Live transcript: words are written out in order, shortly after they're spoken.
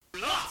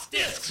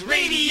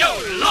Radio,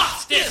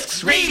 lost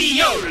discs,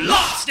 radio,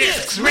 lost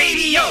discs,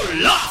 radio,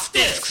 lost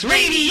discs,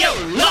 radio,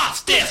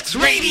 lost discs,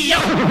 radio.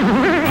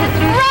 It's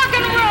rock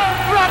and roll,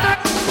 brother.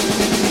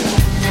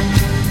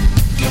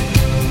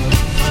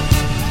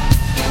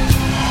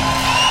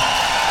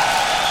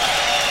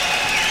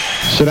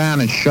 Sit down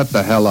and shut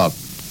the hell up.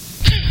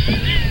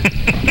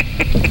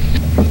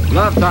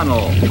 Love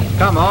tunnel.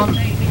 Come on.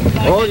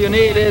 All you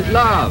need is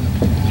love.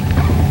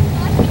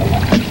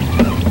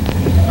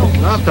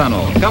 Love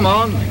tunnel. Come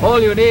on. All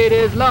you need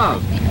is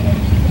love.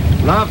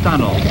 Love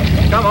tunnel.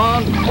 Come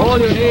on. All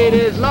you need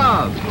is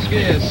love.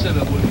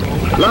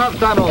 Love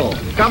tunnel.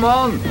 Come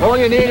on. All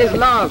you need is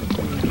love.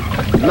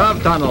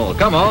 Love tunnel.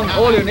 Come on.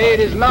 All you need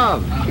is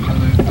love.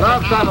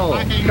 Love tunnel.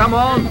 Come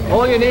on.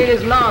 All you need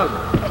is love.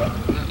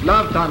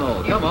 Love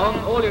tunnel. Come on.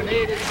 All you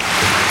need is...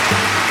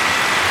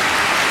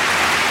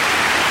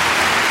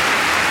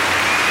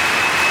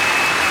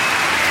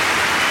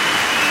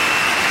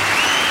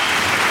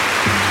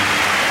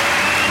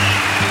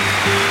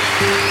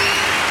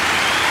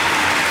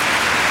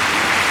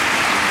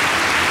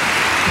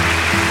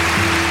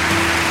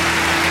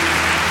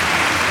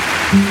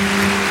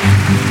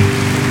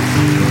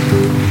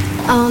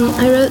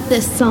 I wrote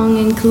this song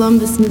in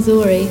Columbus,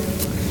 Missouri.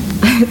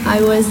 I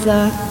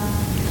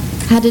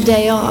had a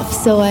day off,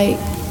 so I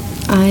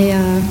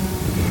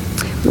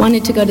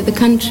wanted to go to the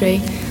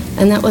country,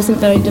 and that wasn't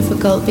very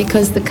difficult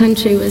because the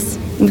country was,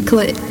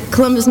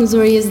 Columbus,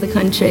 Missouri is the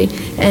country,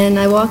 and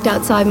I walked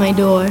outside my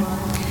door,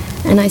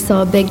 and I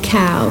saw a big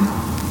cow,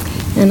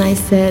 and I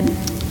said,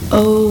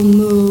 "Oh,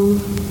 moo,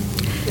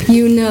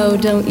 you know,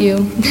 don't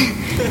you?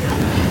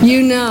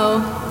 You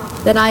know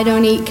that I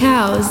don't eat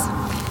cows."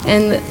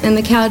 And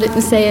the cow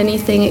didn't say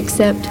anything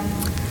except,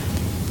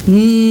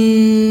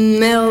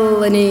 Melanie.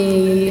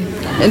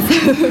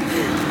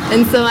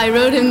 And so I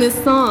wrote him this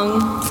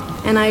song,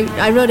 and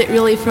I wrote it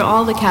really for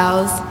all the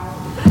cows.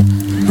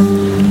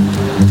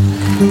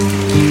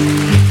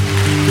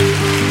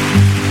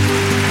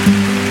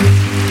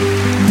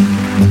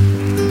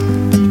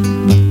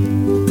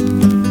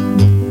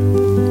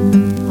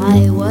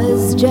 I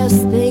was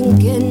just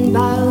thinking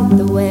about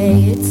the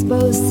way it's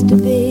supposed to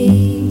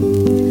be.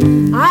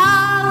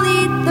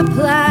 The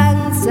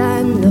plants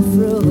and the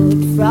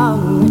fruit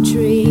from the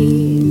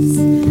trees,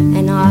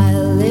 and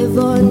I'll live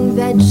on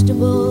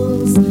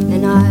vegetables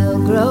and I'll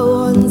grow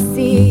on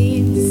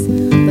seeds,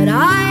 but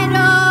I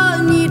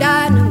don't need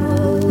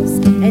animals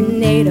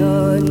and they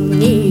don't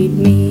need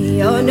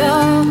me. Oh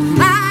no,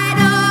 I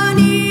don't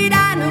need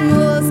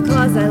animals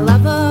 'cause I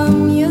love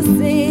them, you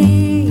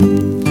see.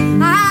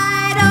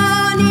 I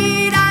don't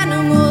need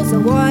animals, I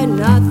want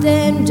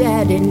nothing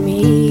dead in me.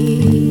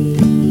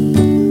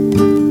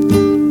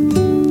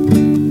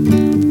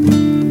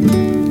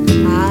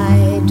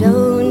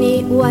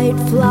 White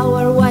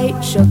flour,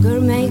 white sugar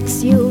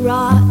makes you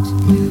rot.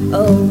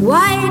 Oh,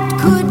 white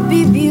could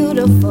be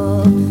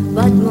beautiful,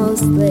 but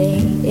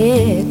mostly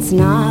it's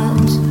not.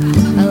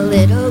 A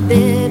little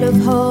bit of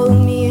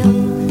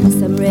wholemeal,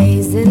 some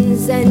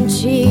raisins and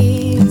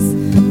cheese,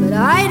 but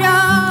I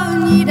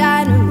don't need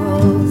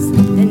animals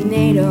and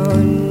they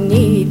don't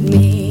need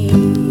me.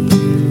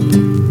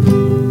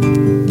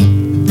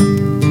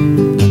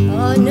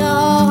 Oh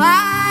no,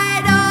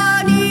 I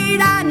don't need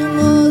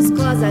animals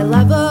 'cause I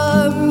love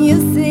them, you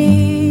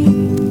see.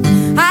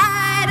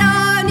 I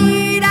don't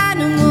need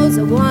animals,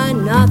 I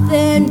want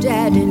nothing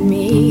dead in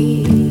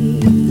me.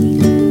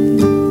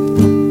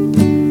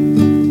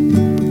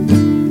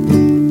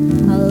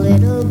 A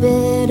little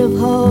bit of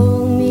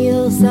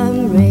wholemeal,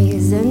 some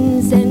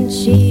raisins and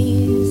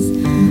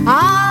cheese.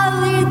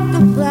 I'll eat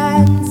the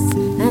plants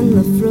and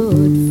the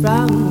fruit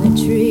from the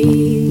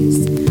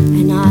trees,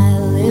 and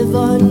I'll live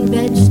on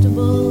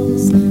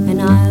vegetables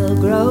and I'll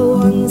grow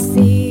on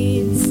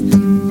seeds,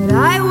 but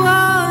I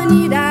won't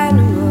eat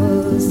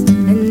animals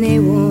and they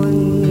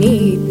won't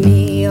need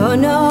me. Oh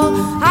no,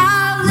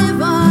 I'll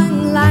live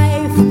on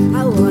life,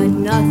 I want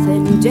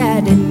nothing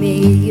dead in me.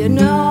 You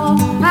know,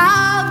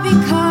 I'll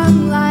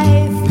become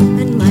life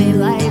and my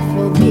life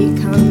will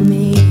become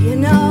me. You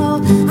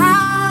know,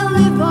 I'll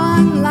live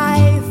on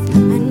life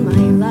and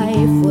my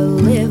life will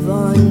live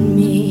on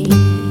me.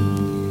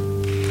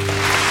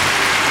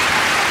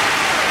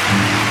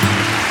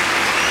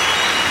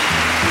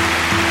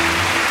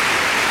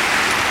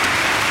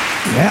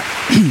 Yeah,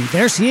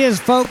 there she is,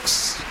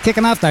 folks,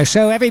 kicking off the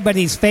show.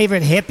 Everybody's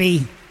favorite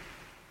hippie,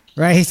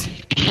 right?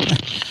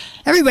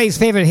 Everybody's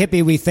favorite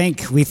hippie,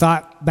 we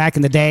thought back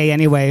in the day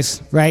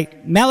anyways,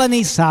 right?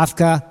 Melanie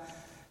Safka,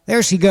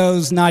 there she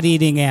goes, not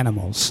eating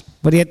animals.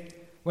 What do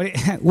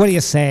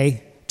you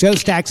say? Joe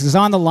Stacks is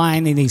on the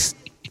line, and he's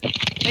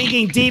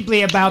thinking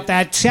deeply about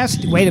that.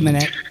 Chesty, wait a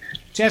minute.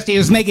 Chesty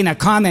was making a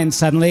comment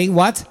suddenly.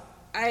 What?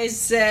 I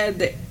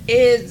said,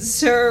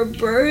 it's her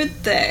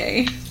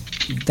birthday.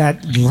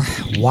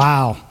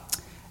 Wow.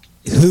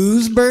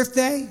 Whose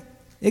birthday,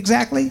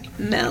 exactly?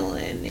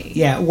 Melanie.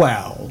 Yeah,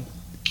 well,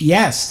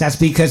 yes, that's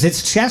because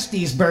it's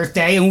Chesty's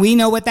birthday, and we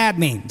know what that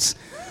means.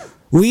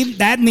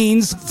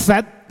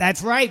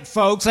 That's right,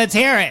 folks, let's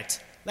hear it.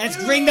 Let's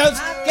bring those,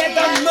 get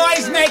those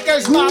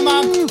noisemakers,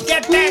 Mama.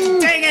 Get that,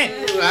 dang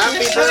it.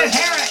 Happy Let it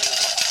hear it.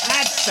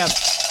 That's the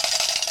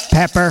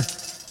pepper.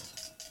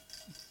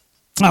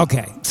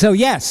 Okay, so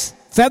yes,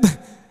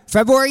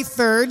 February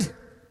 3rd,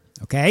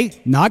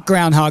 okay, not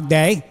Groundhog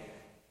Day,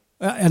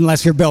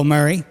 unless you're Bill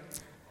Murray.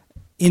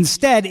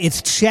 Instead,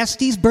 it's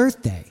Chesty's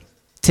birthday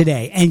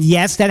today. And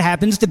yes, that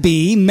happens to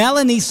be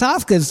Melanie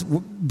Sofka's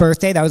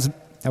birthday. That was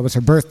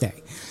her birthday.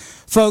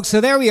 Folks, so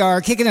there we are,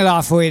 kicking it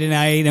off for you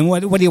tonight. And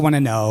what do you want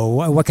to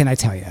know? What can I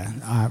tell you?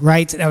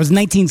 Right, that was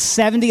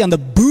 1970 on the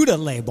Buddha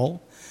label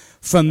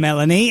from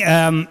Melanie.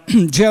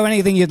 Joe,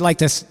 anything you'd like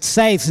to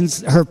say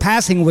since her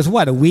passing was,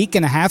 what, a week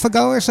and a half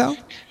ago or so?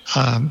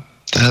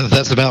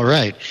 That's about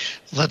right.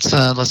 Let's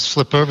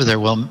flip over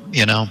there. Well,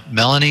 you know,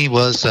 Melanie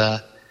was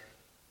a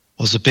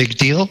big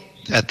deal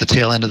at the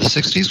tail end of the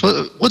 60s.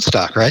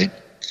 Woodstock, right?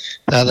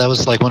 That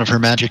was like one of her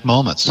magic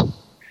moments.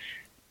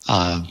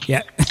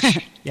 Yeah.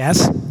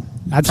 Yes,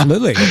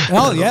 absolutely.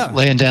 Oh, yeah.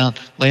 Laying down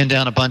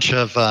a bunch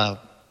of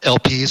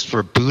LPs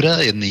for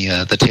Buddha in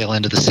the tail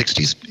end of the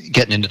 60s,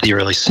 getting into the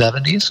early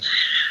 70s.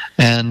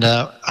 And,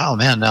 oh,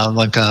 man, now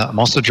I'm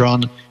also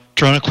drawing a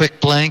quick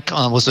blank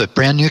on, was it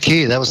Brand New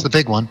Key? That was the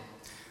big one.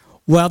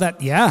 Well, that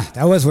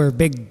was her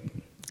big,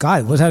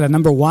 God, was that a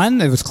number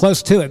one? It was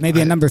close to it.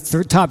 Maybe a number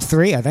top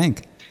three, I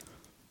think.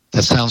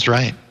 That sounds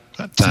right.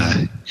 But,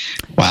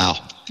 wow.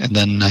 And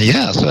then,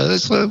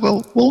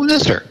 so we'll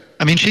miss her.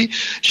 I mean, she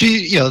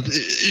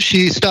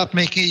stopped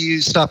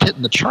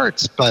hitting the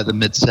charts by the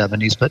mid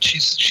 70s, but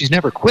she's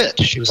never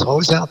quit. She was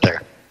always out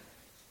there.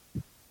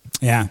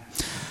 Yeah.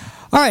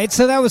 All right,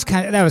 so that was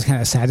kind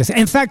of sad.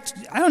 In fact,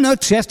 I don't know,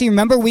 Chesty,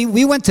 remember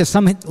we went to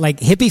some like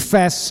hippie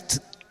fest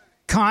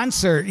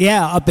concert,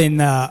 up in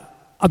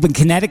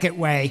Connecticut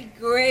way.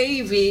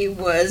 Gravy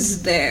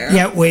was there.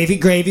 Yeah, Wavy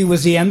Gravy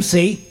was the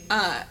MC.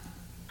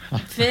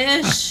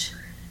 Fish,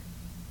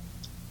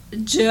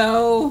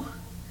 Joe.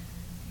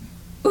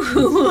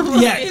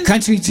 Yeah,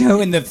 Country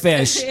Joe and the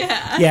Fish.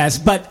 Yeah. Yes,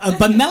 but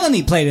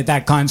Melanie played at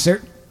that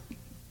concert.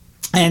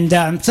 And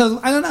so,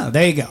 I don't know,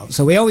 there you go.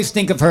 So we always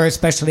think of her,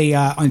 especially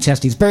on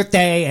Chesty's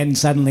birthday, and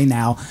suddenly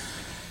now,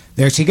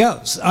 there she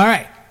goes. All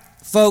right,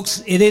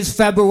 folks, it is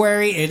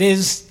February. It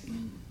is,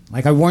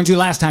 like I warned you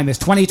last time, it's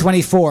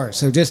 2024.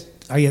 So just,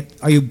 are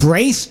you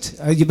braced?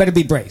 You better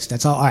be braced.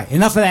 That's all. All right,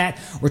 enough of that.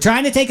 We're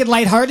trying to take it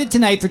lighthearted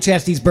tonight for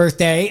Chesty's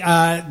birthday,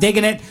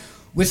 digging it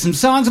with some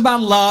songs about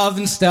love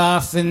and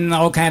stuff and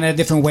all kind of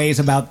different ways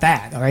about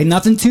that. All right,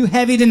 nothing too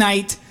heavy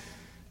tonight,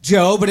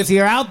 Joe, but if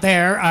you're out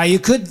there, you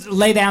could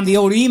lay down the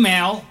old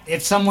email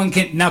if someone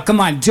can. Now, come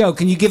on, Joe,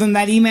 can you give him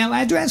that email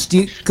address?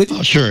 Oh,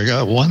 sure.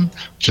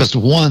 Just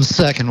 1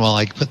 second while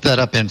I put that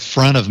up in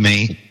front of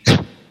me.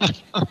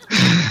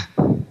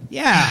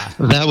 Yeah.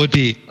 That would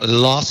be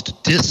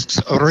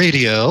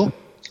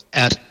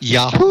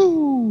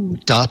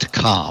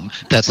lostdiscsradio@yahoo.com.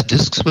 That's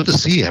discs with a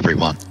C,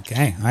 everyone.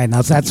 Okay. All right.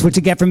 Now that's what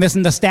you get for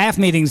missing the staff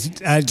meetings,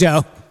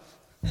 Joe.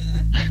 All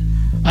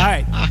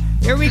right.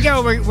 Here we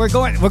go. We're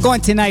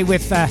going tonight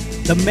with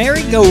the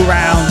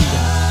merry-go-round.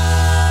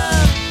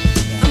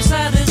 I'm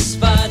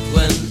satisfied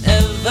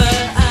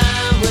whenever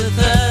I'm with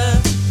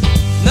her.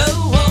 No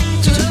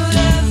one could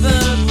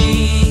ever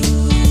be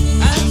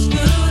as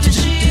good as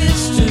she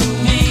is to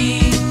me.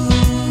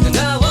 And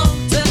I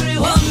want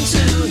everyone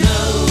to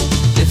know,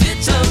 if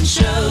it don't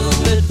show,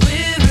 that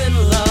we're in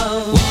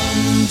love.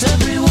 Want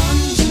everyone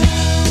to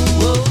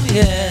know, oh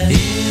yeah.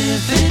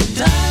 If it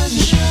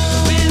does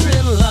show, we're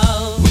in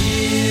love.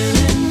 We're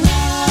in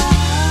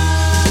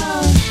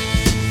love.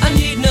 I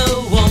need no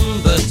one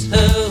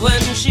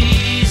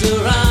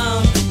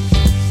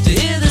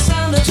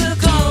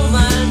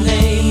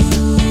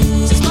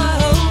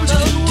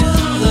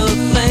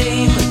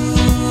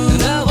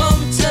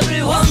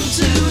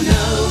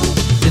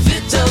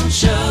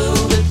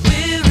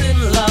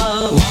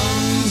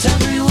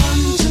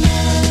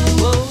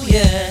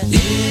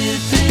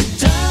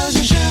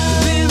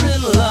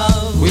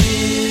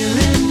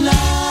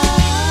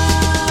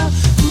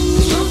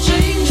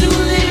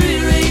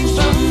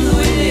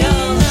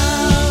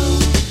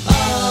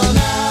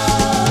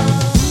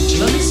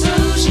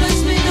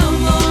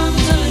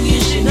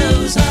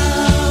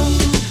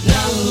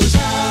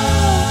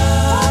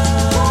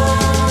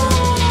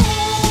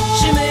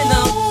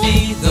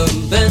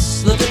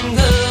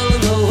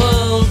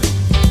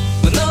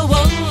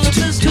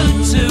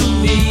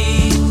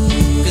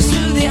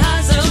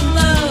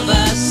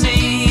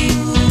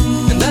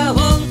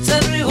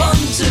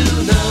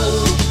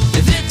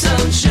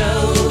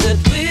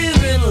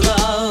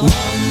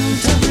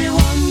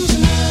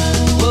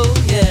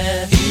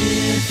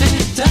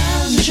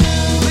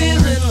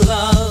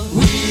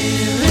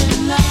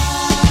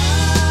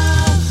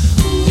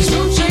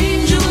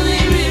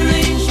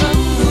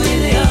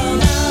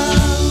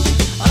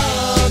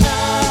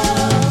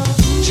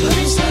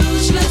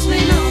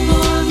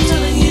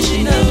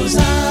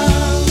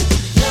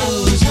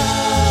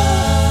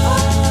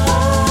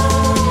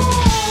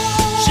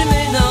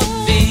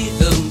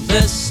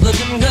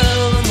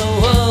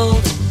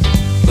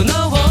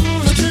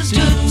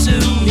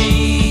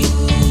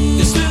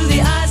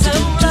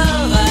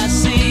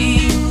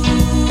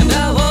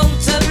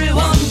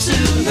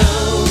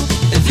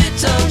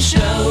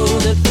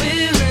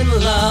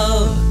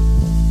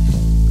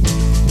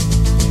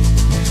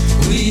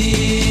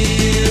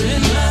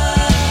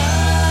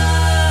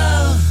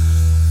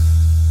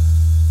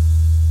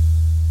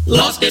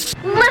Lost it.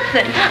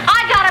 Listen,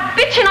 I got a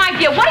bitchin'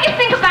 idea. What do you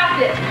think about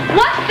this?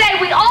 What say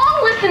we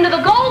all listen to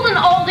the golden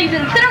oldies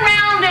and sit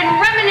around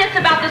and reminisce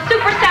about the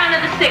super sound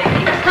of the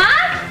 60s,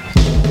 huh?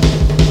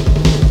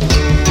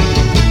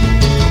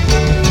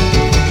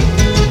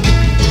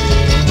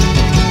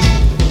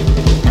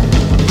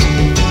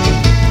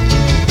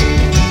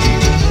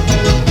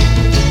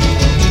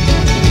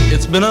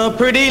 It's been a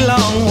pretty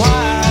long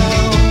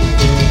while.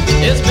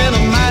 It's been a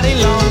mighty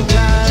long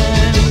time.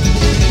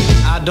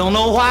 I don't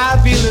know why I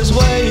feel this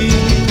way.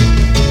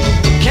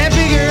 Can't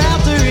figure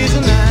out the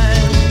reason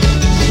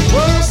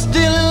I'm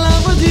still in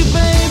love with you,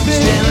 baby.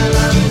 Still in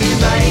love with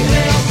you, baby.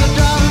 You're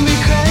driving me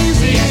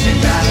crazy. Yes, you're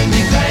driving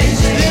me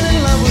crazy. Still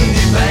in love with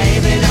you,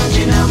 baby. Don't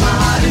you know my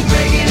heart is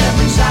breaking up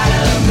inside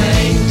of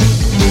me?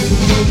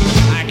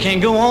 I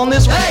can't go on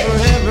this way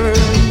forever.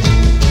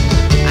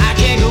 I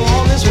can't go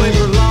on this way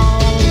for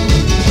long.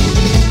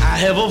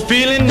 I have a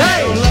feeling you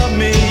don't love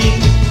me.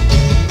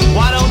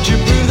 Why don't you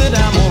prove that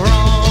I'm wrong?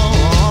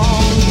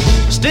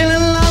 Still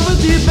in love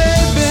with you,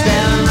 baby.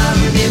 Still in love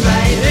with you,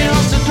 baby.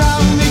 You're still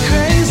driving me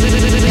crazy.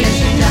 Yes,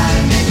 you're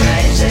driving me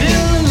crazy.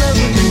 Still in love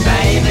with you,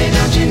 baby.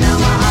 Don't you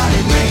know my heart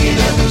is breaking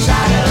up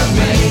inside of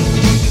me?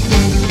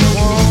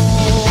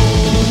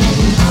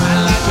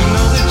 I'd like to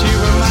know that you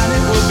were mine.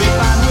 It would be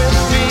fine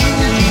with me.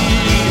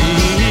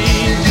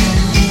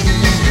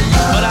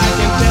 But I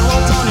can tell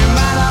what's on your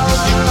mind. I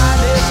hope you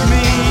find it's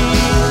me.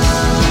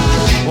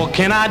 What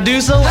can I do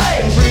so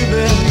I can prove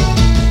it?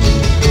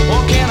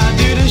 What can I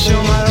do to show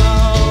my love?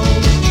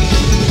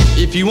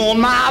 If you want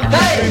my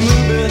baby,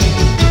 move it.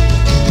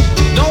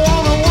 Don't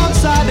want a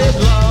one-sided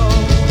love.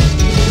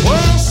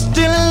 Well,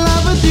 still in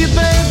love with you,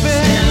 baby.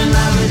 Still in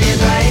love with you,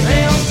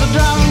 baby. You're still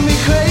driving me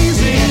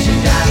crazy. Yes,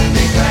 you're driving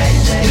me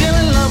crazy. Still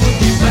in love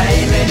with you,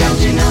 baby. Don't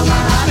you know my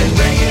heart is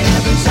breaking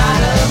up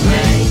inside of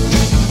me?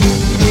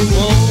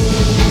 Whoa.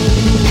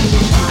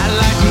 I'd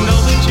like to know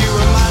that you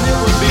were mine. It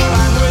would be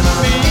fine with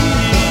me.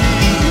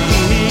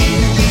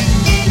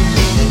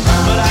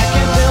 But I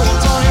can't tell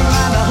what's on your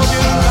mind. I hope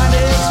you don't find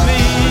it's me.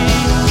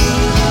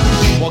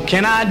 What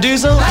can I do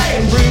so I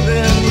can prove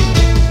it?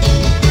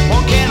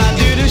 What can I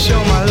do to show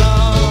my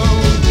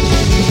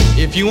love?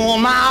 If you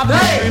want my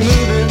baby,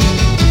 move it.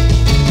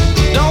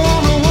 Don't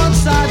want a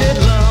one-sided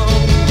love.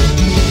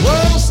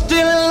 Well,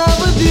 still in love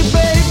with you,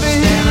 baby.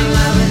 Still in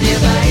love with you,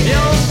 baby.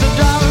 You're still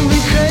driving me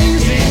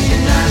crazy. Yes,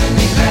 you're driving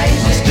me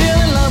crazy. I'm still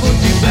in love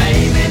with you,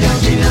 baby.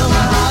 Don't you know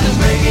my heart is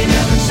breaking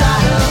up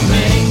inside of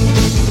me?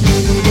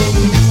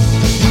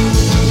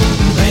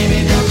 Baby,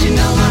 don't you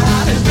know my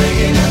heart is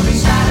breaking up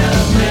inside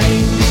of me?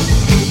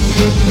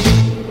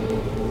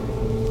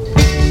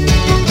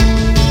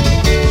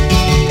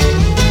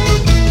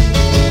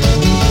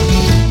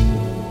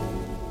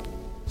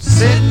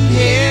 Sitting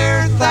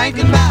here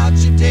thinking about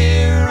you,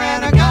 dear,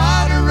 and I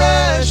got a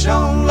rush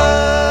on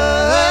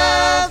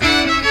love.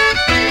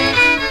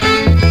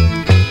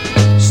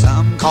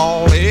 Some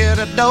call it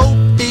a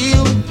dope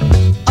deal,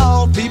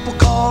 all people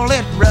call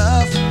it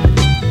rough.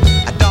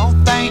 I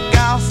don't think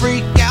I'll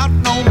freak out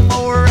no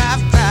more,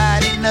 I've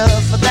tried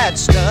enough of that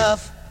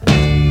stuff.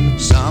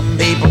 Some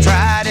people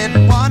tried it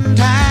one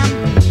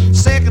time,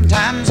 second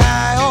time's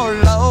high or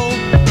low.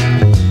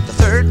 The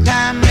third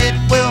time it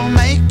will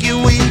make you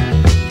weak,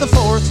 the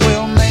fourth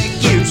will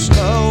make you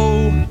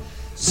slow.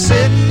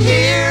 Sitting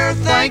here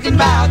thinking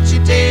about you,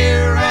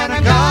 dear, and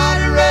I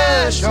got a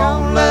rush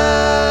on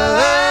love.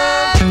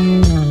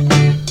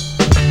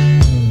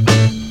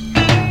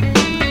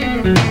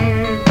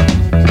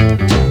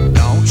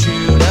 Don't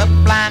shoot up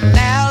blind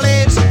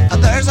alleys,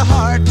 there's a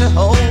heart to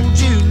hold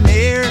you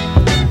near.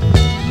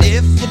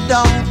 If you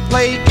don't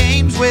play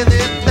games with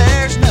it,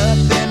 there's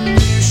nothing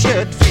you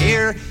should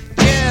fear.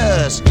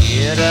 Just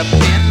get up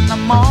in the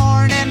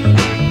morning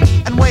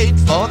and wait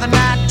for the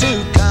night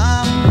to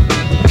come,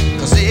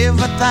 'cause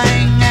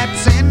everything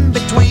that's in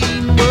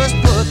between was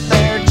put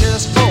there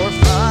just for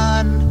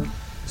fun.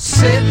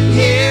 Sitting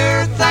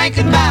here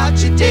thinking about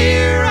you,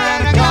 dear,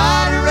 and I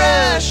got a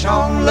rush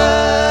on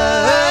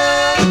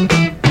love.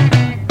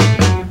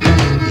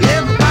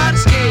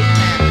 Everybody's skating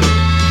now.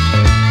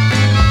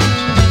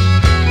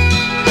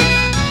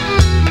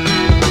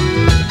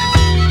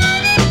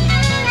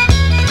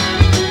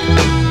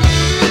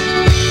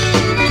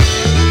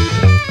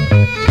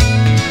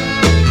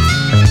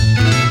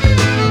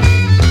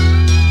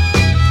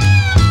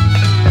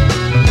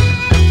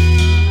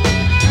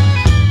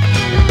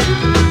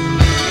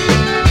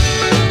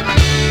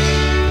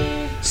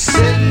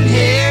 Sitting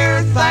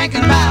here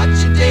thinking about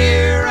you,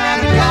 dear,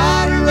 and I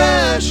got a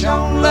rush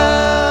on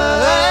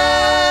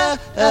love.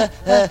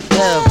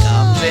 Love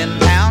comes in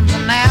pounds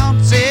and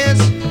ounces.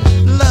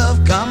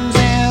 Love comes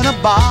in a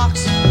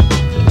box.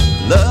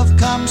 Love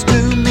comes to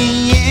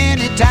me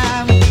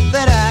anytime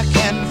that I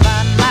can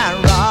find my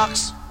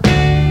rocks.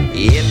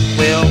 It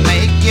will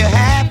make you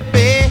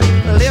happy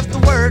if the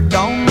word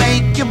don't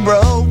make you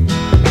broke.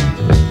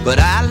 But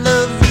I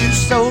love you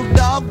so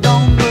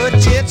doggone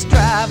much, it's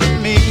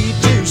driving me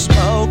to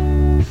smoke.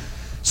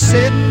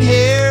 Sitting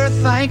here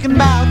thinking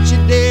about you,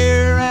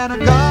 dear, and I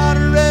got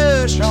a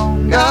rush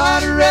on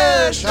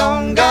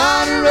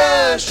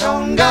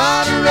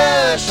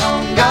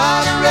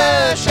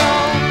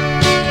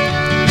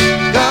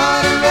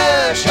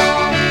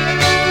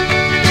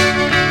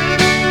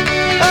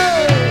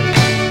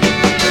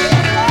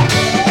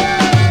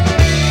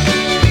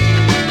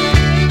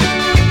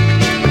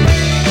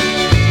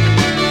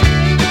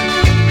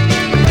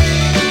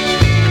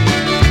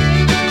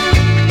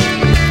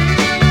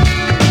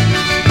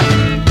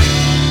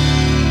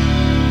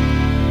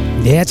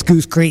Yeah, it's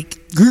Goose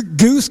Creek.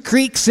 Goose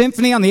Creek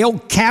Symphony on the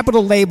old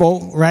Capitol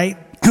label, right?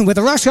 With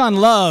a Rush on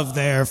Love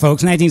there,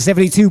 folks.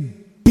 1972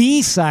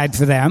 B-side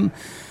for them.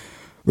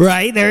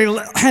 Right, there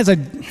has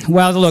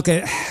look,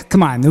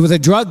 come on, there was a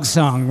drug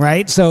song,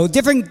 right? So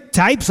different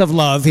types of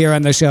love here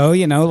on the show,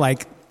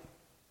 like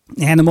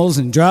animals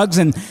and drugs,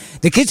 and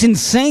the Kitchen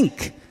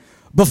Cinq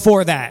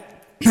before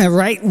that,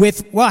 right?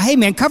 Hey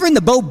man, covering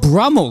the Beau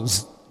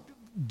Brummels,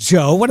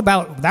 Joe,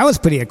 that was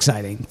pretty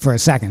exciting for a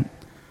second.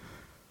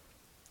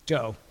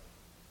 Joe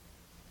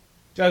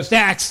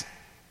Stacks.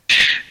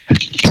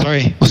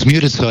 Sorry, was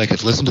muted so I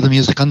could listen to the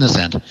music on this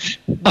end.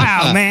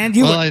 Wow, man!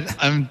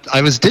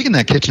 I was digging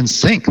that Kitchen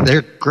Cinq.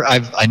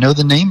 I know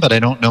the name, but I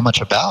don't know much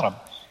about them.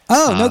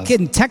 Oh, no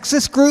kidding!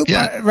 Texas group,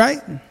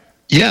 right?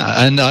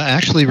 Yeah, and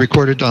actually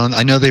recorded on.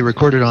 I know they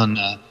recorded on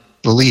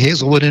the Lee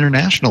Hazelwood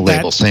International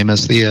label, same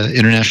as the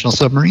International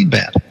Submarine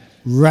Band.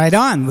 Right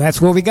on. That's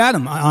where we got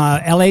them.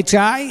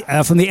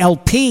 LHI from the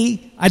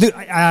LP.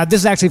 This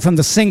is actually from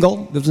the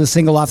single. This was a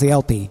single off the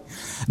LP.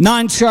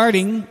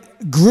 Non-charting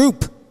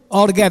group.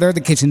 Altogether,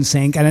 the Kitchen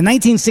Cinq, and in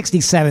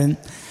 1967,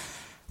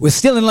 was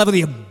Still in Love with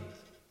Your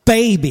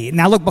Baby.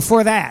 Now, look,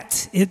 before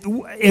that, it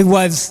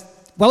was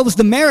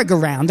the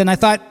merry-go-round, and I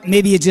thought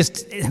maybe you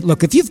just,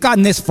 look, if you've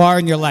gotten this far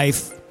in your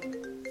life,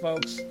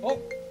 folks,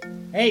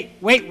 hey,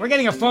 wait, we're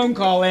getting a phone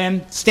call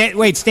in. Stand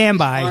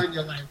by.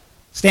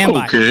 Stand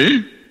by.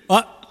 Okay.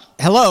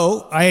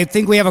 Hello, I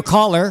think we have a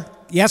caller.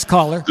 Yes,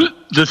 caller.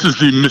 This is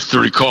the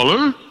mystery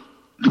caller.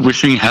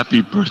 Wishing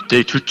happy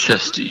birthday to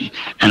Chesty,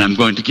 and I'm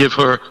going to give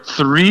her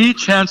 3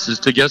 chances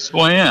to guess who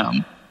I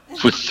am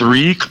with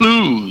 3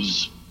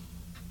 clues.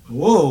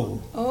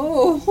 Whoa.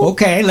 Oh.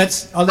 Okay,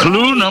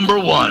 Clue number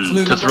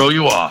 1 to throw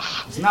you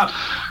off.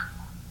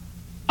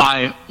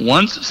 I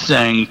once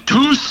sang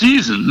 2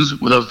 seasons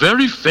with a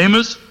very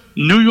famous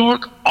New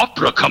York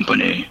opera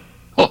company.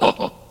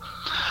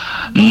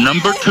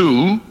 Number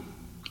 2,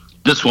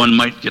 this one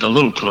might get a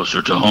little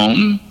closer to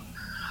home.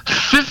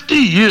 50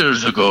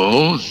 years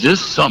ago this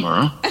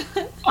summer,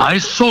 I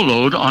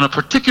soloed on a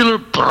particular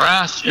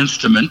brass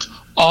instrument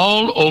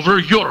all over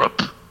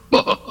Europe.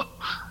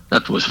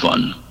 That was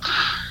fun.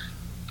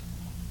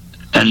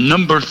 And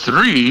number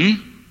 3,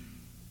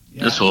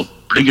 this will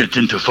bring it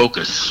into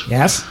focus.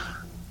 Yes?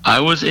 I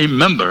was a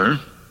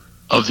member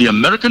of the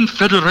American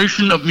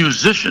Federation of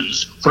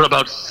Musicians for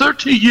about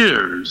 30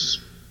 years.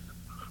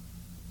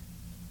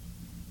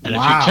 And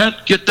if you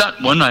can't get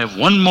that one, I have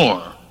one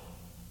more.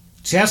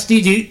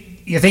 Chesty, do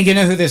you think you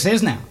know who this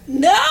is now?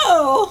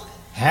 No.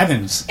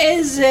 Heavens.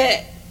 Is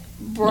it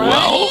Brian?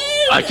 Well,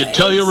 I can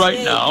tell you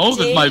right now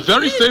that my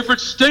very favorite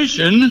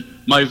station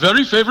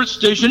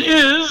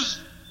is...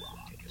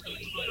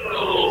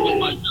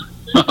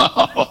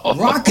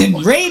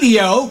 Rockin'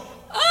 Radio?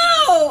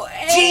 Oh,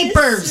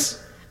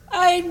 Jeepers!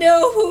 I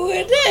know who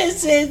it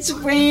is. It's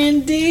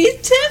Randy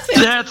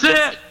Tiffin. That's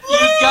it. You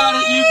got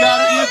it.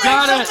 Make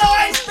some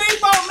noise,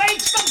 people.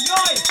 Make some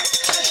noise.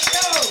 Let's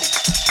go.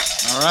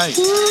 All right.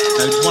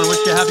 I just want to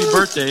wish you a happy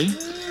birthday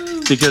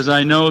because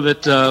I know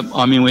that,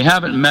 we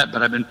haven't met,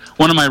 but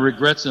one of my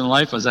regrets in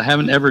life is I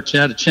haven't ever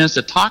had a chance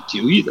to talk to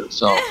you either.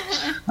 So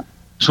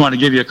just want to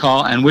give you a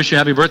call and wish you a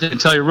happy birthday and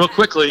tell you real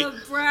quickly,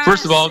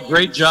 first of all,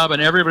 great job.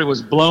 And everybody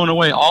was blown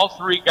away. All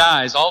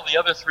the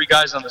other 3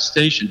 guys on the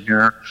station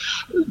here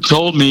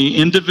told me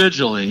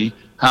individually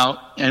how,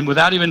 and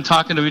without even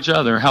talking to each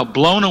other, how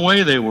blown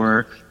away they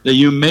were that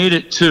you made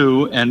it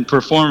to and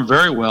performed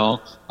very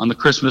well on the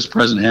Christmas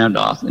present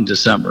handoff in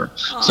December.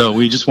 Oh. So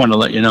we just want to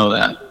let you know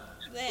that.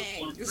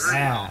 Thanks.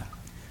 Wow.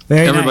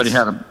 Everybody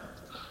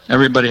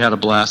had a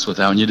blast with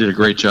that, and you did a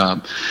great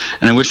job.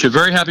 And I wish you a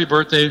very happy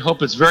birthday.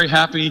 Hope it's very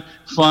happy,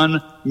 fun,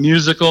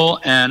 musical,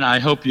 and I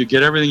hope you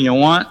get everything you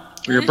want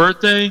for your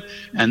birthday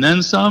and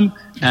then some.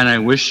 And I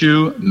wish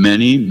you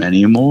many,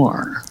 many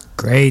more.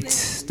 Great.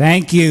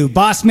 Thank you.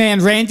 Boss man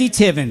Randy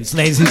Tivins,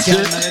 ladies and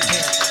gentlemen.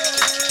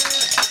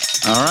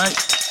 All right.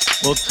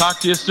 We'll talk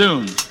to you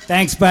soon.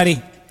 Thanks,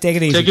 buddy. Take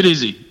it easy. Take it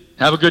easy.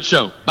 Have a good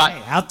show. Bye.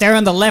 Hey, out there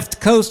on the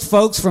left coast,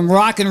 folks, from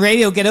Rockin'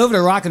 Radio, get over to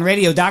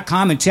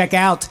rockinradio.com and check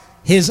out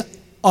his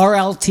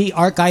RLT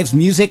Archives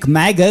Music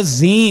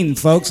Magazine,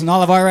 folks, and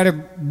all of our other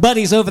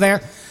buddies over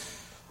there.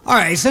 All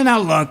right, so now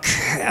look,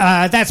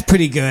 that's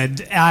pretty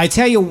good. I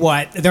tell you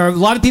what, there are a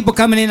lot of people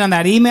coming in on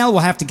that email.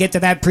 We'll have to get to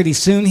that pretty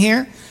soon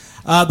here.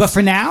 But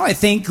for now, I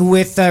think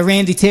with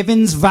Randy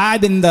Tivins'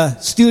 vibe in the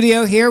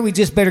studio here, we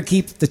just better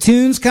keep the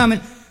tunes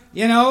coming,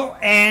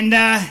 and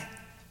I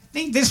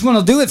think this one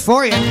will do it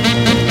for you.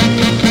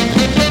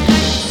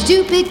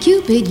 Stupid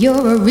Cupid,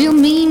 you're a real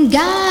mean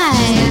guy.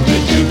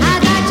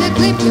 I'd like to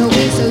clip your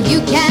wings so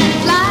you can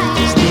fly.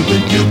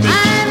 Stupid Cupid,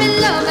 I'm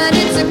in love and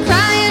it's a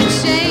crying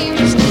shame.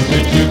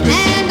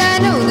 And I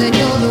know that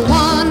you're the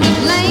one to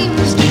blame.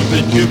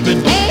 Stupid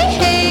Cupid,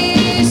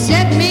 hey,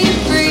 set me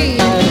free.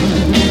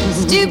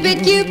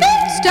 Stupid Cupid,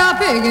 stop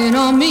picking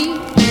on me.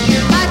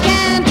 I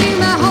can't do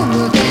my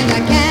homework and I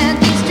can't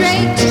think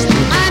straight.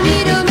 I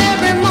need 'em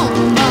every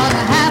morning about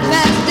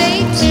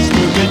 8:30.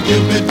 Stupid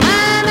Cupid,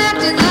 I'm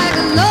acting like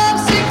a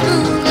lovesick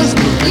fool.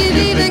 You've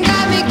even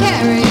got me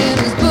carrying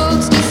his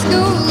books to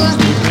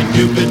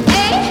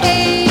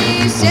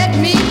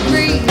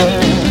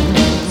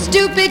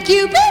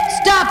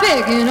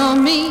on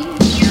me.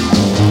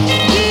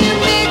 You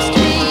mixed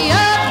me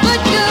up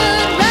but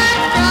good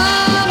right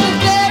from the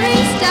very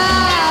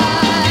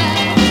start.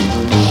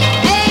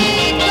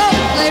 Ain't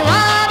gonna play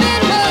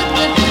Robin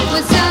Hood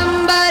with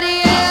somebody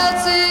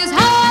else's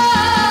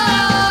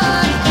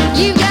heart.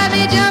 You got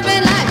me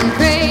jumping like a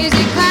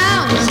crazy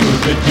clown,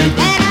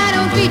 and I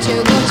don't feature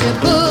what you're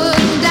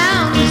putting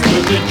down.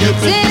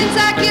 Since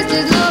I kissed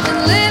his loving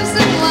lips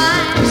and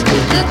wine,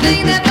 the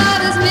thing that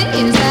bothers me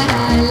is that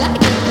I like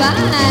it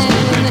fine.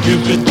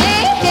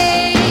 Hey,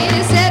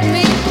 hey, set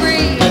me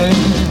free.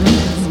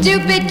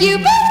 Stupid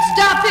Cupid,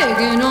 stop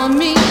picking on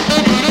me.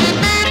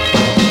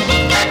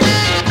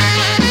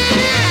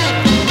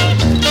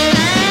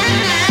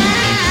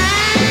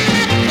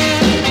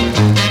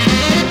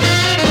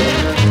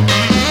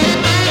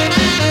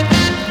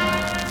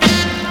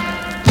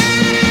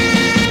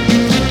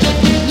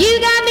 You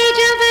got me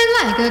jumping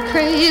like a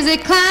crazy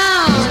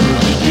clown,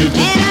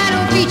 and I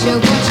don't feature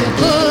what you're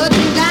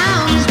putting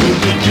down.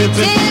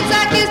 Since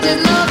I kissed his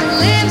loving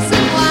lips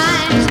and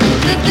wine,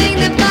 the thing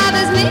that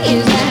bothers me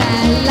is that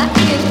I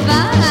like it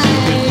fine.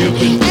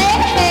 Hey,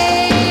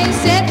 hey,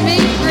 set me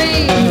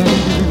free.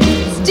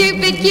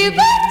 Stupid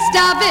Cupid,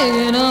 stop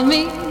picking on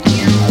me.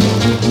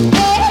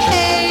 Hey,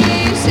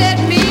 hey, set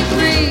me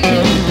free.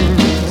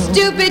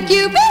 Stupid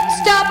Cupid,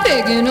 stop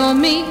picking on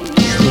me.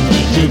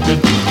 Stupid Cupid.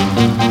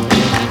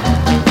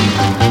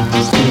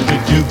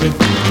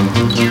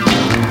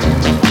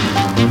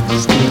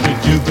 Stupid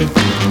Cupid.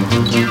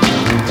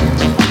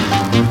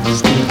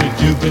 Stupid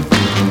Cupid.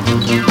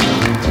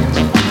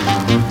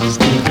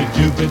 Stupid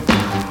Cupid.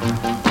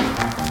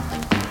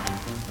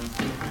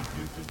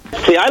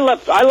 See, I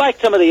like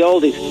some of the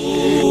oldies.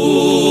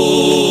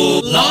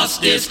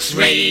 Lost Discs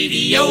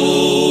Radio.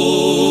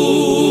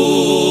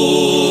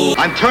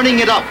 I'm turning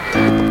it up.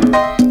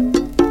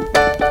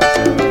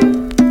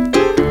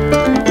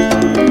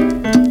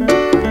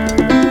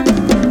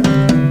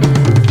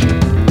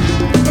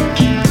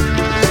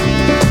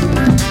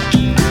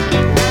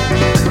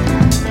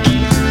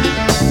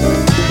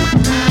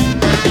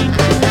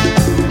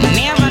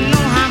 Never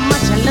know how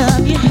much I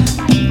love you.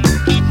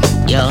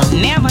 You'll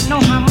never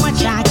know how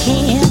much I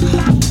care.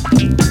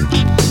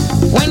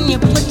 When you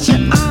put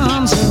your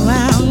arms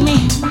around me,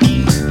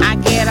 I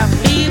get a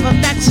fever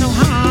that's so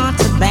hard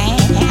to bear.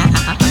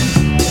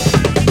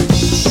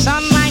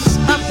 Sun lights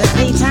up the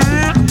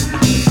daytime,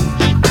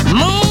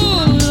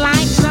 moon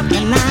lights up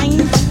the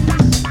night.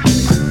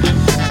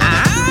 I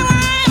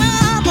light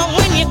up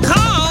when you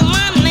call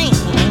my name,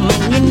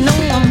 and you know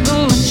I'm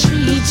gonna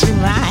treat you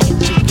right.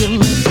 You give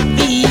me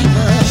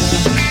fever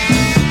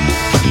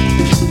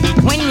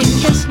when you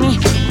kiss me,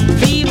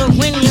 fever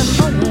when you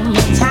hold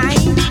me tight.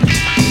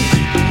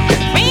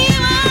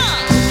 Fever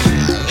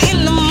in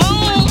the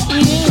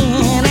morning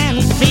and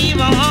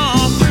fever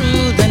all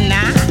through the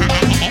night.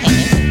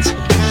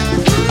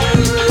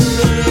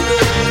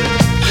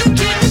 You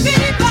give me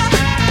fever,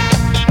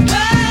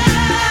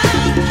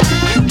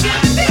 you give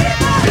me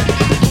fever.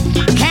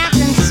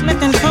 Captain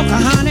Smith and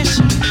Pocahontas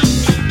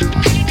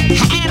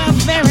had a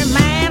very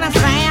mad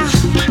affair.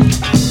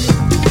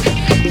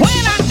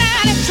 When our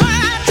daddy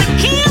tried to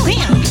kill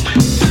him,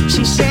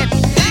 she said,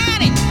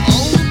 Daddy,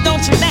 oh,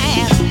 don't you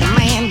dare. The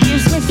man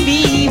gives me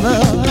fever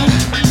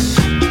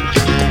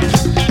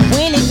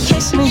when he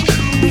kisses me,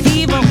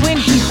 fever when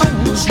he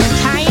holds me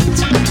tight.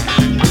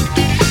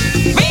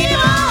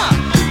 Fever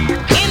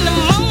in the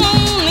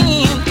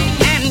morning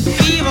and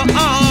fever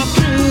all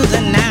through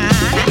the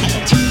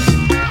night.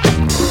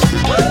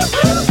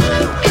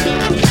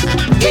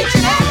 Each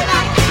and every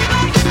night.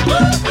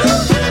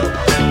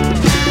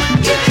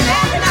 Each and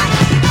every night.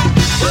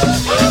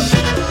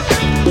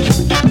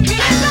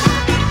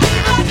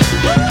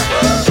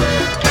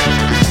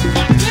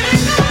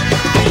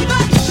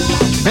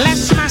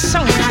 Bless my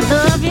soul, I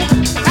love you.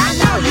 I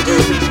know you do.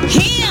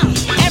 Hear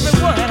every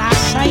word I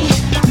say.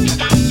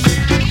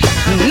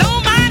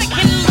 Nobody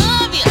can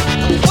love you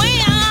the way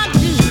I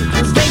do,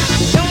 'cause they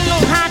don't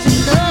know how to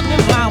love you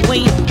my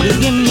way. You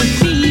give me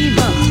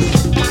fever.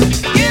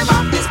 Give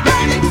up this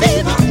burning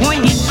fever. When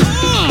you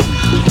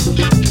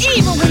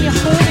even when you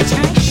hold it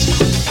tight.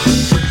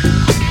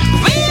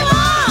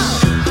 Fever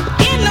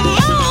in the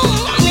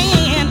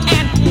morning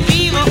and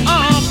fever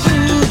all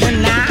through the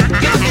night.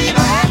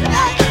 Fever every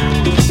night.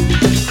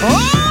 Oh,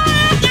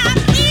 I got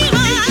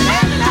fever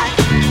every night.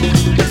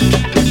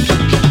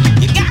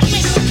 You got me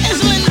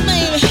sizzling,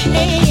 baby.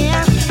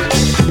 Yeah.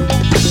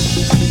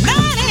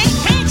 Daddy,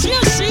 can't you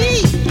see?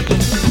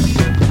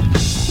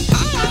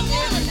 All I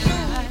wanna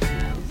know.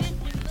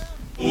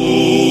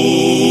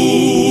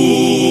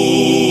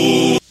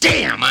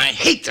 Damn, I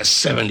hate the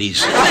 70s.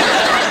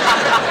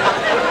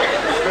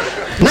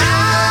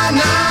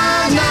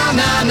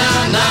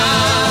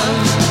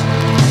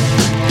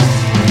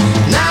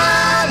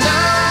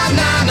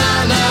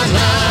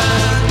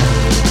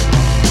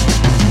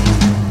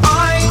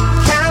 I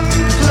can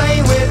play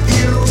with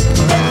you,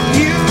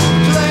 you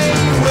play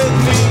with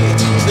me.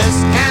 This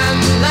can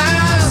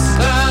last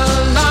a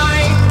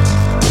night.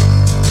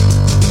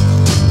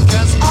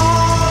 'Cause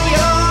all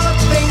you're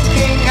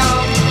thinking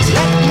of,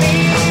 let me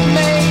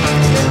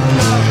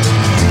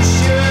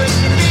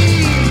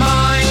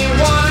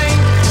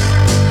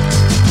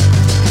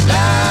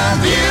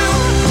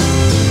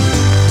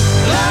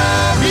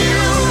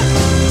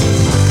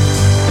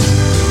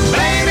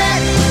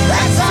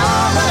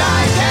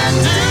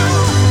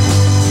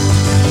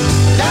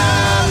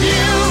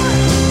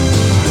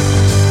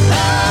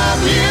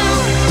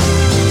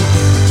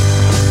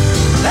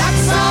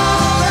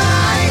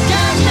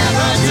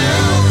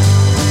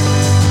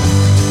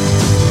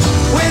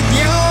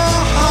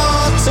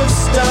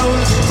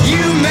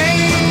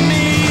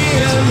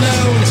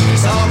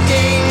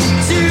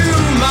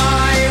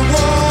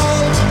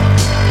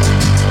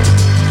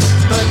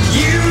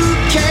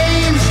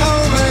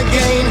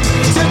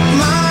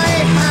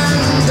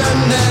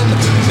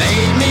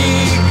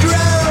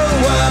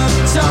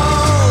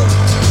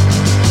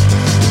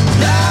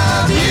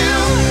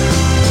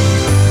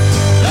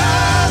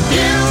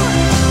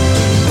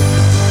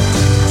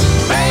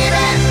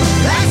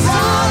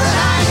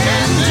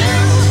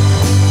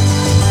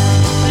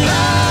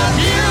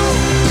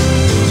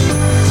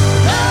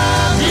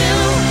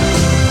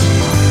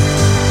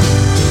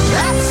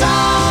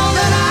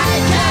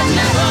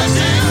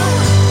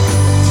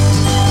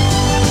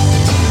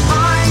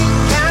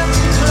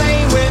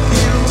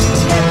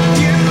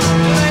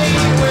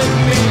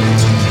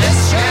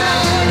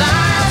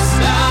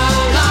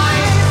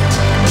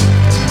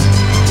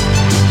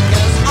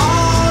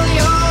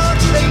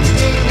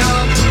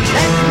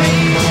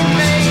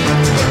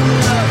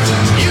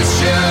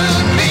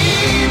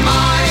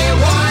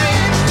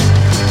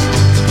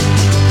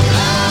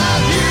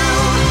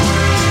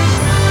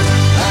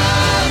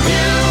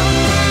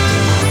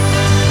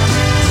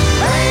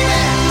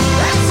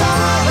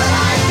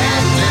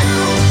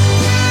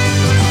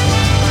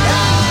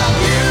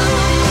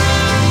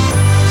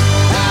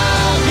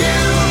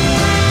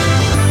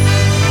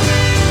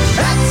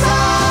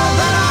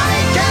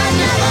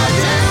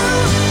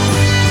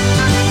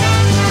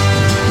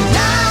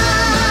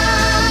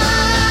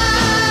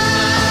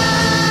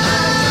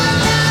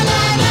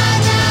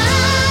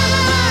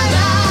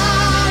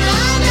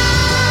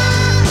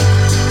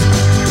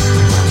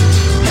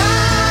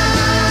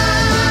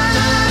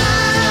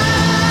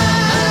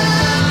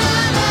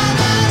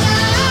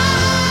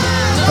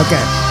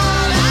Okay.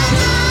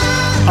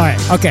 All right,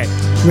 okay.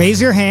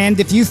 Raise your hand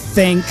if you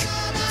think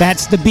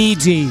that's the Bee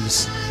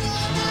Gees.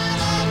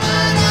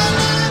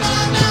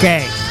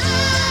 Okay.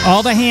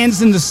 All the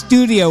hands in the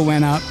studio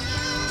went up.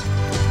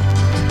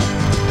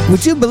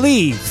 Would you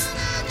believe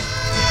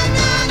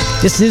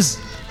this is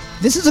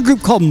a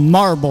group called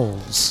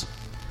Marbles?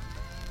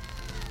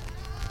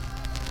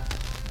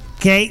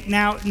 Okay,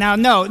 now,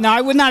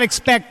 I would not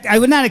expect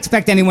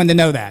anyone to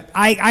know that.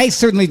 I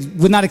certainly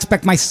would not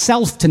expect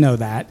myself to know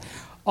that.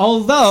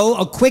 Although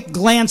a quick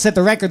glance at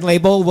the record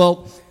label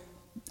will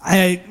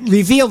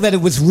reveal that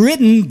it was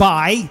written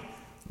by,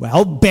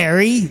 well,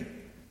 Barry,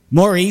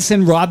 Maurice,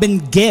 and Robin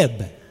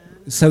Gibb.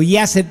 So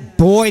yes,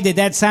 boy, did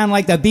that sound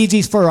like the Bee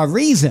Gees for a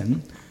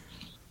reason,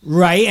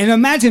 right? And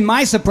imagine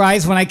my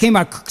surprise when I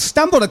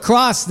stumbled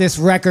across this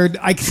record.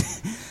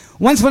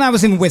 Once when I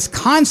was in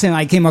Wisconsin,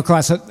 I came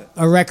across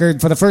a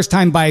record for the first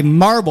time by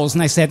Marbles,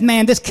 and I said,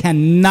 man, this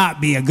cannot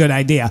be a good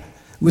idea.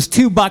 It was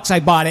 $2, I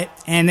bought it,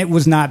 and it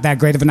was not that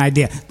great of an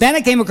idea. Then I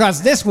came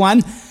across this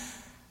one,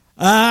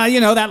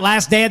 that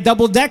last day at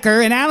Double Decker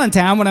in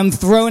Allentown when I'm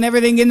throwing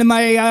everything into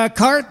my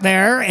cart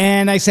there,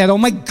 and I said, oh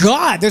my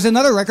God, there's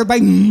another record by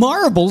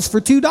Marbles for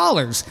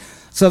 $2.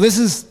 So this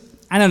is,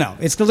 I don't know,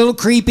 it's a little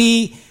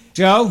creepy.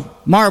 Joe,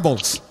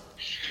 Marbles.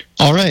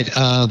 All right,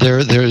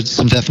 there's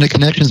some definite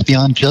connections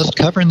beyond just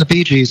covering the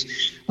Bee Gees.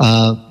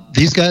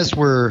 These guys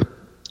were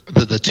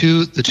the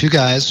two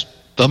guys,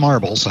 the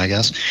Marbles, I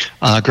guess.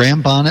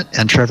 Graham Bonnet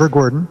and Trevor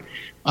Gordon,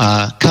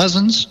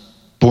 cousins,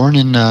 born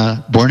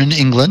in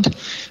England,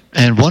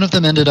 and one of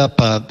them ended up.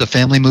 The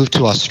family moved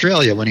to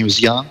Australia when he was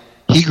young.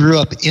 He grew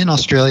up in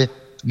Australia,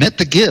 met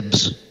the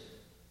Gibbs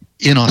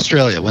in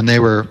Australia when they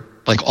were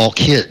like all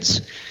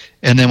kids.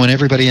 And then when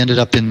everybody ended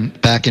up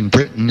back in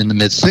Britain in the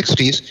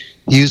mid-'60s,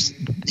 he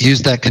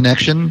used that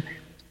connection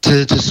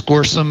to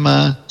score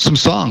some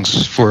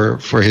songs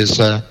for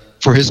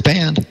his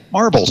band,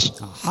 Marbles.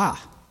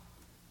 Aha.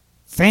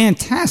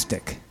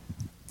 Fantastic.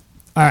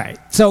 All right.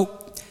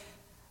 So,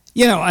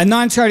 a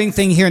non-charting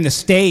thing here in the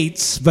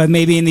States, but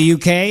maybe in the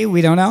UK,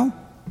 we don't know?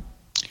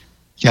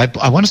 Yeah,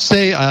 I want to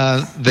say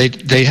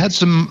they had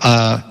some,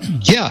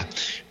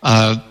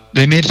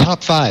 they made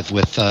top 5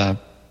 with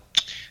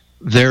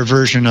their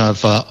version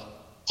of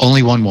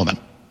Only One Woman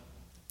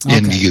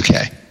in the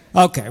UK.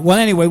 Okay. Well,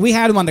 anyway, we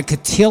had them on the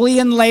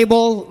Cotillion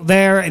label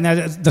there, and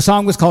the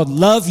song was called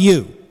Love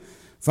You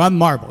from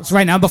Marbles.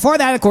 Right now, before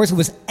that, of course, it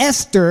was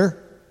Esther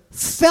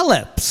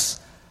Phillips,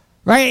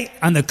 right?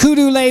 On the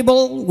Kudu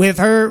label with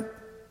her,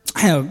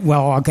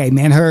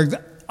 her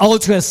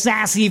ultra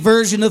sassy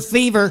version of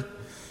Fever,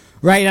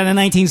 right, out of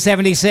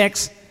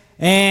 1976.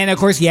 And, of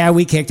course,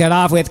 we kicked it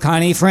off with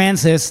Connie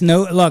Francis.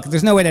 No, look,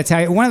 there's no way to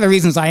tell you. One of the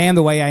reasons I am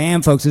the way I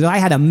am, folks, is I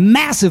had a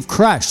massive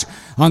crush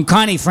on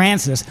Connie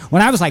Francis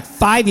when I was like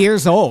 5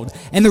 years old.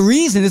 And the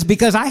reason is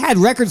because I had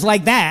records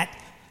like that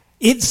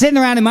sitting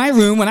around in my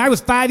room when I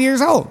was 5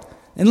 years old.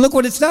 And look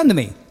what it's done to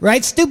me,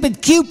 right?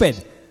 Stupid Cupid,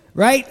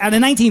 right? Out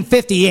of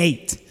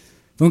 1958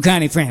 from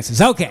Connie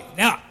Francis. Okay,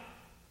 now,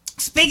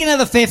 speaking of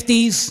the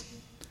 50s,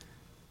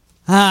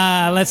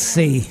 let's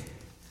see.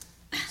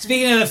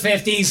 Speaking of the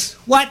 50s,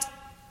 what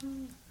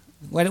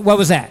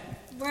was that?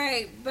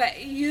 Right,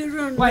 but you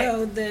don't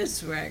know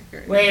this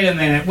record. Wait a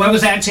minute. What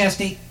was that,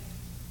 Chesty?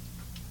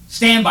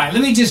 Stand by.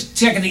 Let me just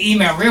check in the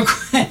email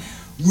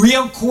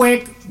real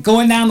quick.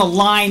 Going down the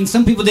line.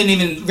 Some people didn't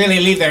even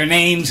really leave their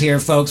names here,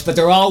 folks, but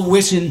they're all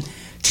wishing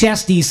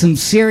Chesty some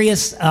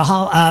serious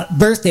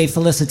birthday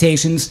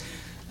felicitations,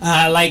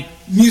 like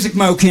Music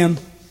Mo Kim,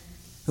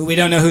 who we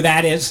don't know who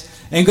that is,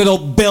 and good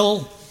old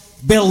Bill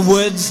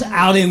Woods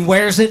out in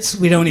Where's-It's.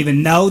 We don't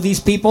even know these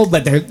people,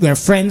 but they're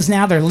friends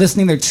now. They're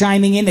listening. They're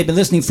chiming in. They've been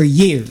listening for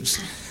years.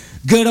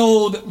 Good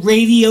old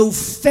Radio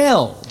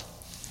Phil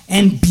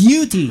and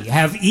Beauty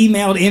have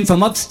emailed in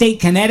from upstate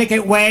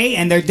Connecticut way,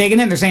 and they're digging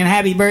it. They're saying,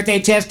 happy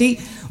birthday,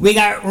 Chesty. We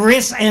got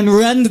Riss and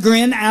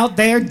Rundgren out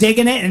there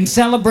digging it and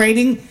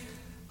celebrating.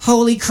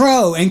 Holy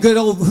crow. And good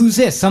old, who's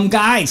this? Some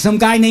guy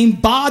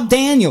named Bob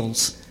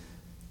Daniels.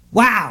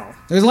 Wow.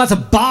 There's lots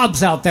of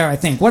Bobs out there, I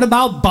think. What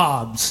about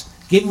Bobs?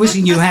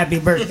 Wishing you happy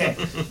birthday.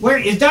 Where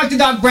is Dr.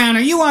 Doc Brown?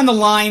 Are you on the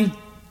line?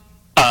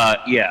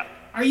 Yeah.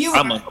 Are you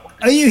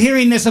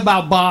hearing this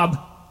about Bob?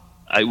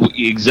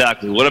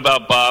 Exactly. What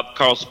about Bob,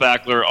 Carl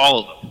Spackler, all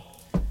of them?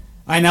 All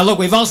right, now look,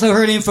 we've also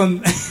heard him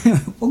from,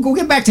 we'll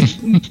get back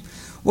to,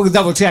 we'll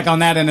double check on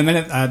that in a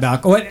minute,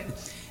 Doc.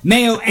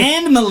 Mayo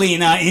and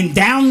Melina in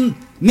down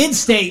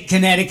mid-state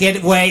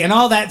Connecticut way, and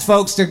all that,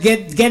 folks, they're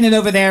getting it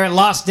over there at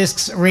Lost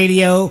Discs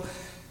Radio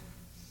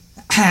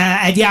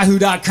at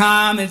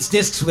yahoo.com. It's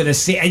discs with a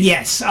C.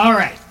 Yes, all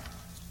right.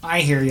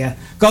 I hear you.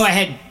 Go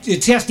ahead.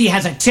 Chesty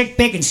has a chick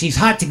pick, and she's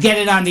hot to get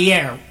it on the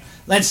air.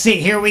 Let's see.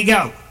 Here we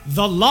go.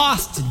 The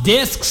Lost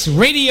Discs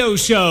Radio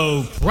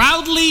Show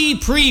proudly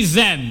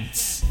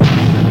presents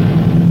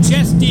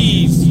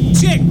Chesty's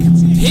Chick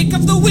Pick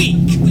of the Week.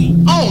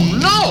 Oh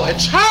no,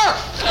 it's her!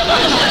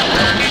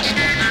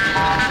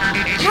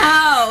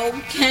 How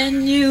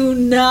can you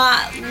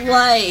not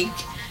like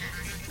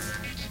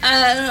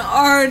an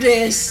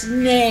artist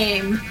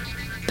named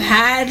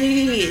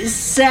Patty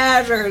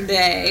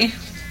Saturday.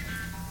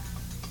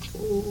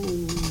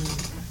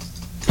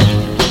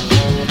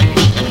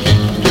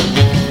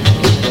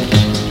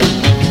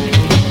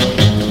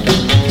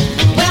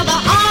 Well, the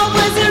all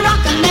was a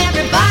rockin',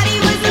 everybody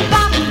was a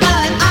boppin',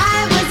 but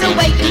I was a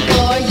waiting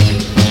for you.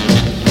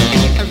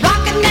 A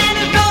rockin' and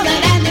a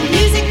rollin', and the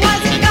music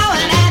wasn't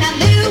going, and I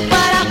knew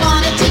what I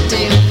wanted to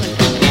do.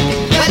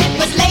 Well, it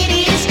was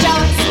Lady's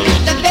Choice,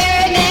 the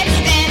very next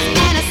dance,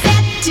 and I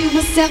said to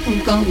myself,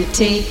 I'm gonna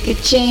take a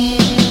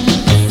chance.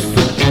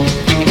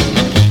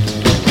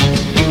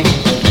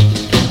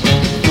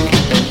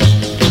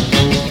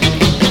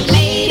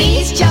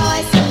 Lady's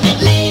choice,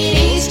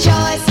 lady's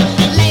choice,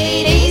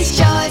 lady's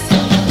choice.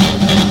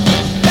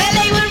 Well,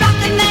 they were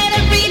rockin' and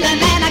a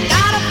reelin', and I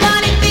got a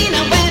funny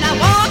feeling when I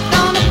walked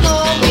on the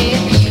floor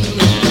with you.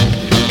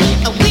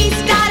 We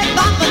started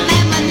bumpin'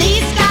 and my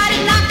knees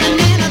started knockin',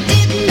 and I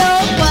didn't know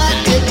what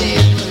to do.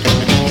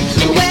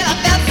 Well, I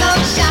felt so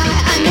shy,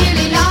 I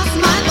nearly lost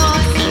my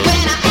voice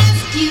when I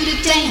asked you to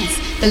dance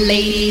the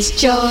lady's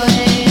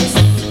choice.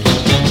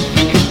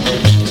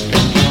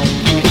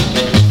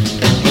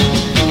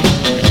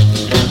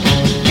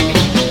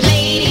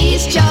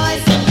 Lady's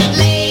choice,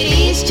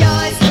 lady's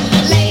choice,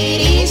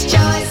 lady's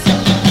choice.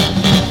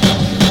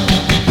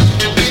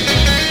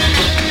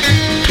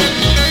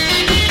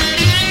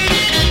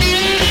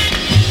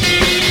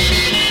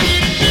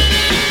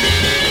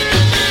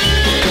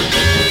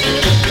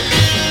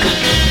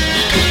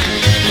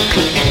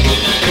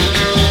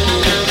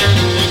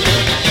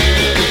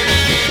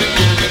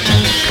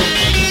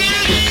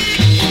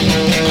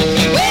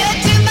 Well,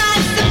 to my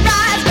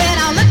surprise, when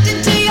I looked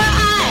into your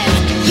eyes,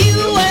 you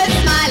were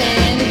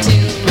smiling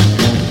too.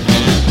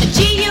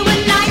 Gee, you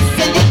were nice,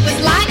 and it was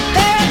like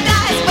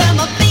paradise. Well,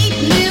 my feet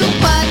knew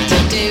what to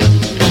do.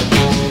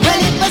 Well,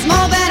 it was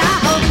more than I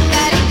hoped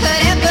that it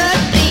could ever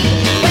be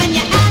when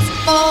you asked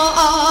for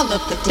all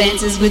of the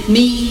dances with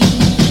me.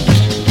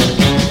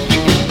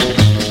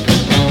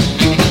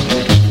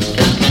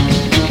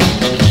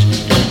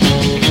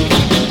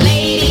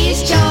 Lady's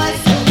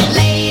choice,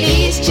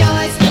 lady's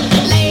choice,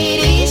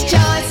 lady's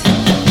choice.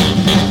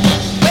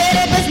 Well,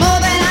 it was more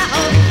than I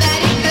hoped that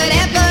it could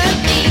ever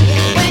be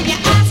when you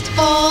asked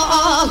for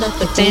all of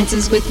the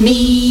dances with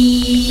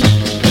me.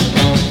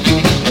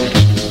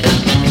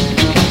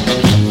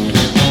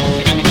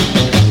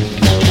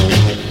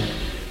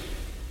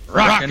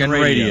 Rockin'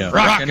 radio,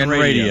 rockin'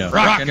 radio,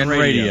 rockin'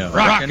 radio,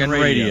 rockin'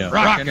 radio,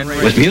 rockin'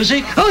 radio. With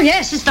music? Oh,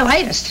 yes, it's the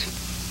latest.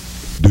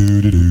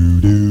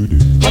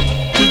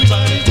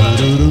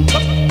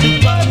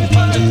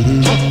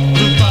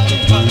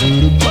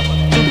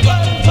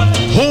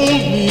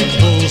 Hold me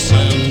close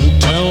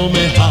and tell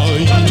me how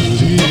you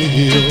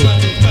feel.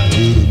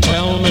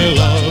 Tell me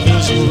love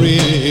is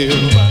real.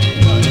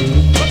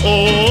 Oh,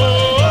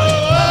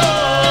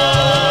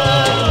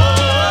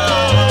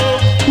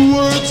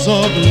 words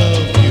of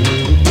love you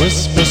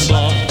whisper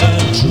soft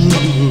and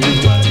true.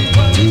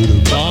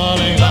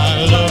 Darling, I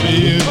love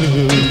you.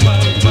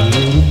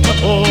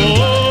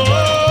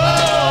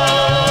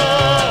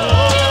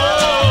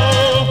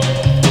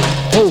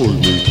 Hold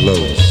me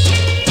close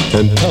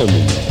and tell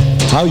me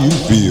how you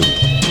feel.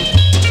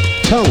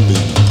 Tell me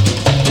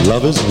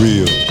love is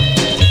real.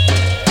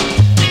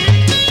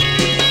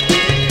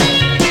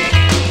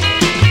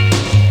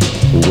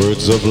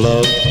 Words of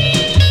love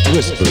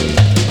whispering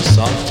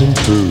soft and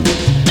true.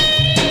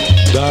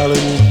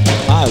 Darling,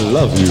 I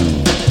love you.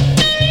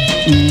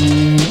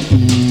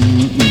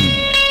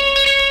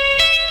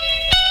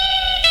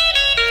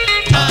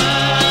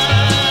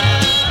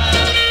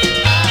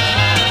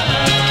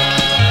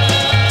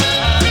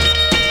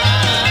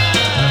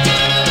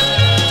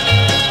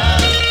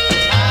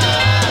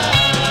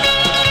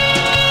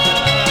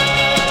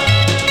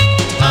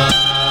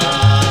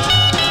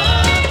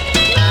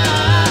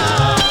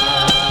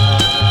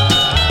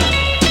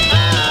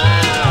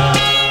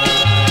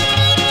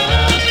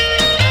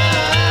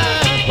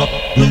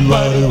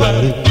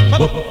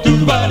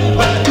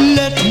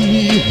 Let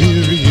me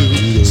hear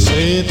you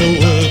say the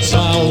words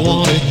I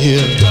want to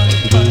hear.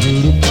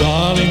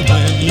 Darling,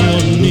 when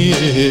you're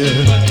near.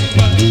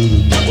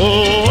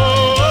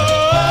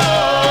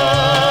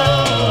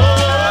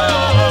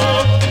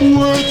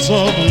 Words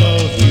of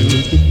love you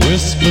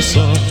whisper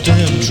soft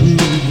and true.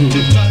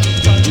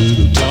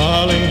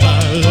 Darling, I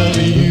love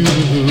you.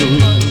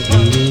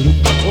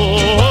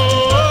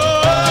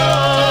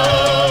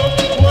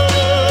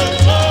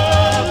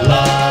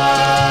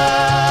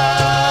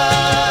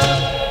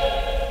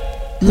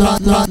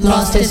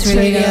 Lost its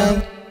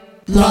radio.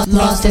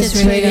 Lost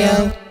its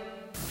radio.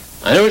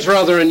 I know it's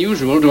rather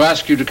unusual to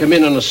ask you to come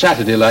in on a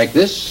Saturday like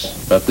this,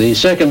 but the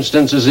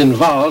circumstances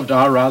involved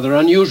are rather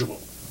unusual.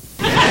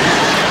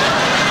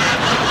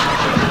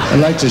 I'd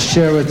like to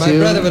share with you... My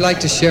brother would like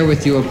to share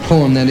with you a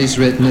poem that he's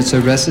written. It's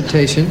a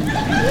recitation.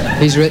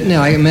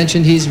 I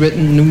mentioned he's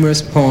written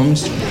numerous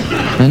poems.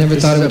 I never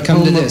thought it would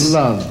come to this. It's a poem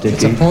of love, Dickie.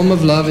 It's a poem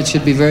of love. It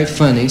should be very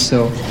funny,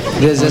 so...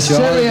 It is a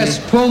serious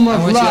poem of I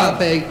want you all love. to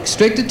pay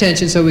strict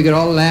attention so we could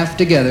all laugh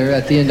together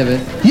at the end of it.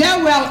 Yeah,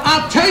 well,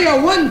 I'll tell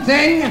you one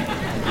thing.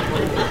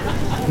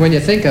 When you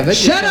think of it...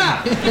 Shut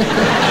up!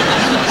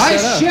 I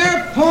Shut up.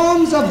 share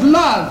poems of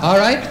love. All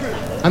right.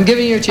 I'm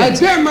giving you a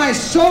chance. I bare my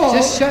soul.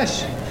 Just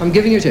shush. I'm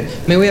giving you a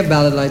chance. May we have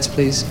ballad lights,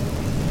 please?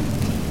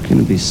 I'm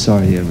gonna be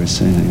sorry you ever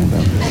say anything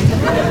about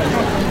this.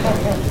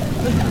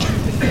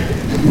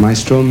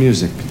 Maestro,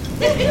 music.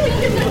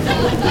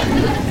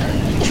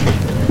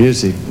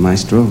 Music,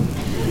 maestro.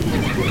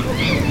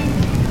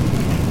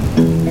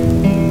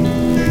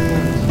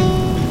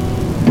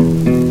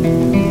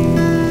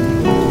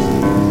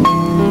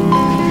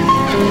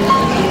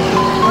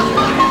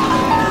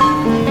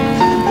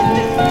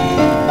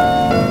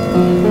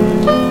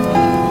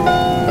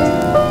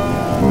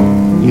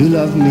 You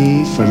love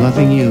me for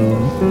loving you,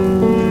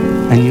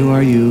 and you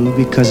are you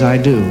because I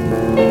do.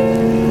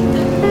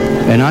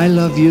 And I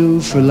love you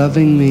for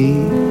loving me,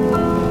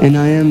 and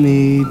I am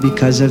me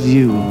because of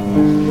you.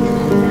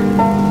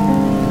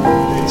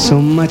 So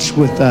much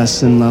with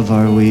us in love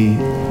are we.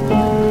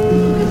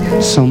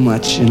 So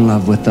much in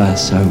love with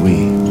us are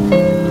we.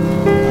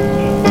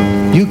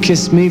 You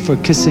kiss me for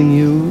kissing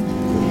you,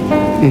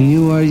 and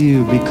you are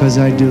you because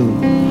I do.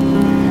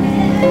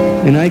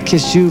 And I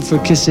kiss you for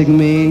kissing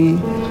me,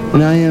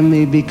 and I am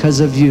me because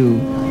of you.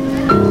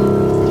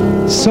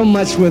 So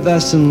much with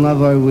us in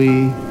love are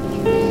we.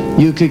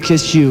 You could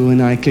kiss you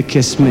and I could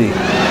kiss me.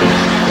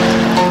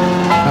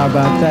 How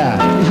about that?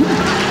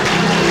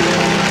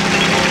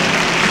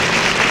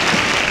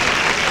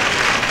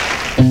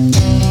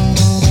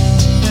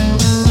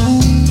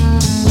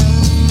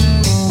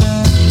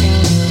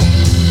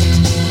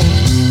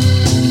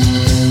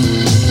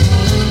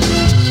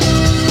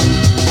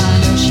 I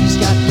know she's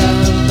got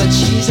love, but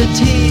she's a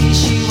tease.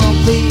 She won't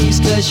please,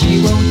 'cause she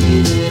won't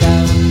give it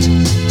out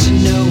to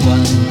no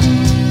one.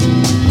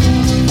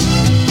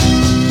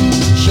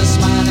 She'll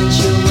smile and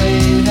she'll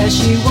wave as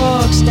she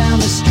walks down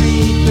the street.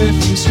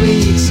 Perfume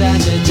sweet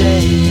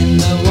Saturday in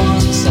the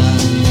warm sun.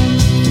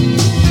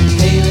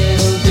 Hey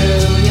little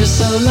girl, you're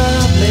so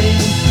lovely.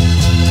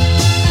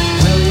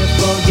 Will you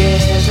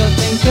forget or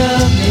think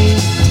of me?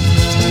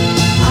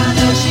 I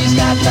know she's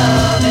got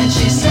love and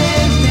she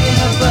sends me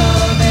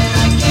above, and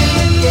I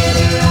can't get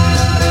her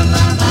out of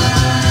my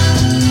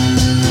mind.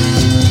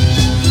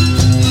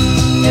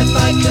 If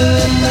I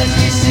could but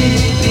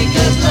receive,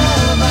 because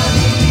love I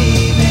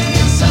believe in,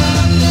 it's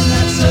something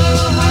that's so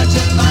hard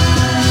to find.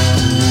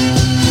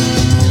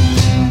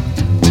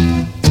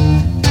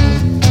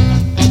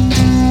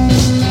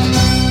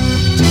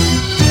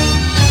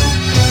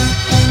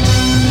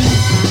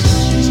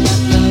 She's got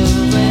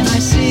love when I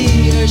see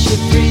her, she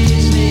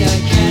frees me, I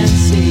can't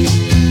see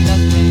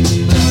nothing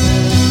but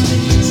her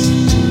face.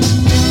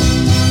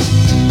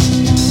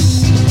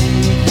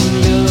 Anything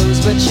goes,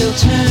 but she'll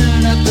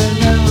turn up her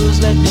nose,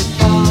 let me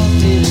fall,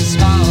 feeling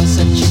small,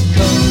 such a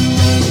cold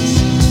place.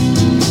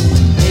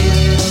 Hey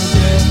little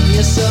girl,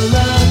 you're so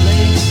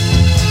lovely.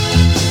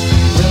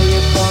 Will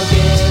you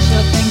forget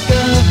or think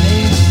of me?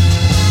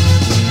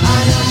 I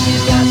know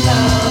she's got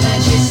love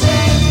and she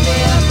sends me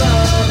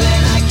above,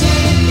 and I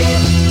can't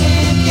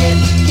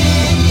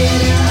get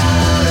her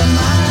out of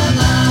my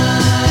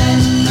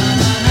mind. Na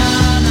na na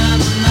na na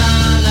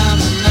na na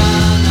na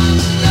na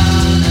na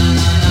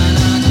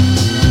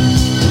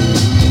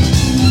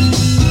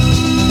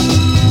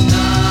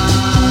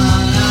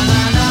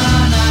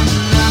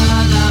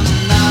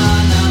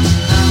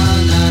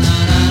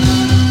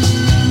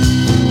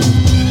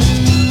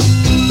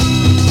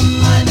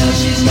I know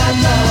she's got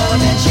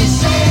love and she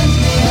sends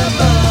me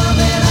above,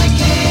 and I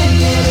can't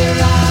get her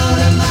out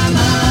of my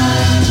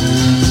mind.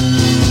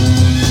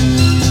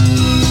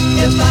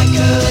 If I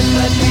could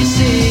but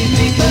receive,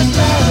 because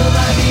love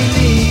I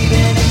believe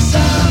in, it's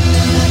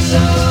something that's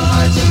so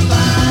hard to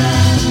find.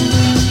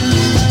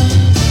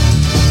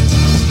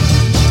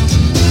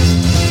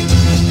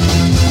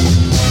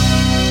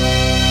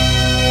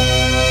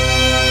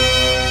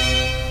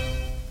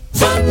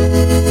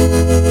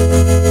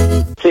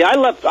 See,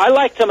 I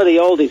like some of the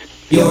oldies.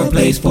 Your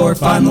place for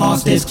Fun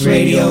Lost Discs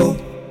Radio.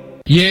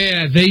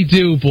 Yeah, they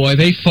do, boy.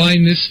 They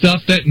find this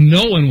stuff that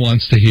no one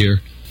wants to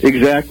hear.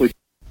 Exactly.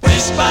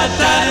 Miss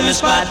Patati,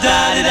 Miss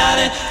Patati,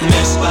 Daddy.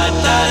 Miss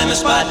Patati,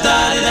 Miss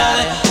Patati,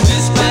 Daddy.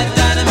 Miss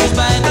Patati, Miss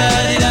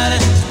Patati, Daddy.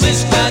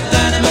 Miss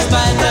Patati, Miss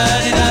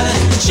Patati, Daddy.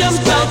 Jump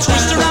down,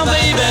 twist around,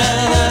 baby.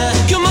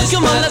 Come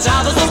on, let's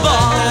have a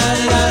ball.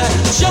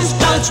 Jump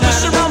down,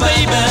 twist around,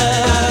 baby.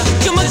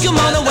 Come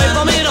on, away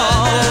from it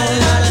all.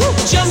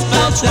 Jump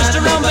down, twist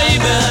around,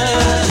 baby.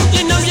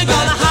 You know you're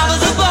gonna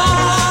have a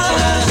ball.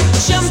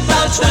 Jump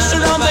down, twist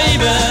around,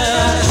 baby.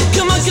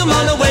 Come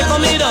on, away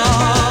from it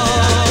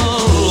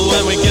all.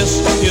 When we kiss,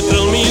 you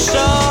thrill me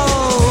so.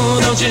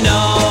 Don't you know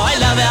I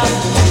love you?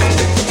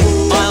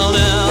 I'll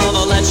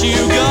never let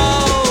you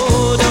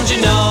go. Don't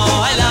you know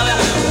I love you?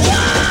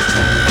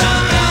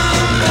 Down, down,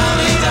 down,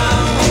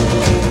 down.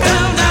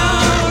 Down,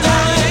 down,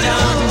 down,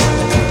 down.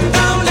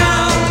 Down,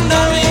 down,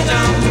 down,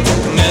 down.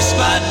 Miss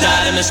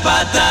Patati,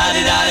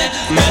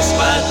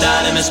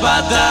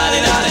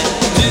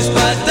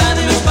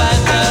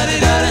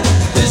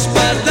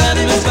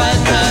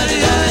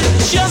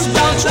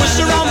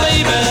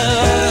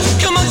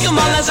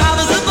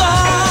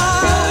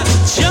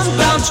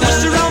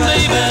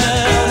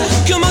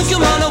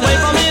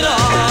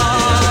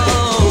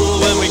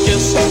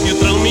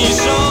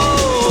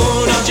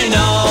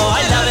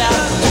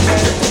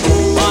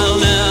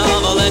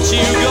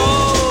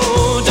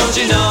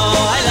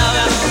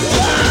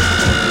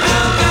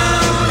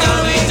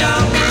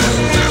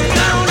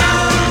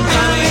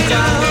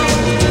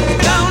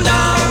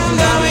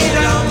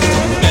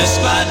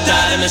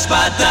 Miss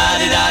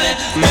Ba-da-di-da-di,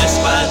 Miss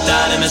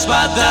Ba-da-di, Miss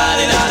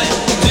Ba-da-di-da-di,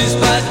 Miss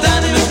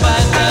Ba-da-di, Miss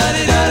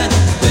Ba-da-di-da-di,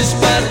 Miss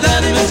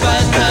Ba-da-di, Miss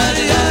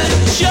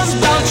Ba-da-di-da-di. Jump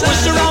down,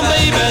 twist around,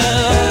 baby.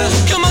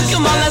 Come on,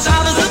 let's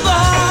have a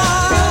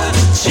ball.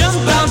 Jump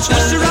down,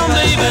 twist around,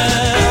 baby.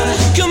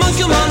 Come on,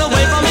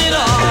 away from it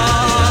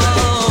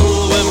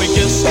all. When we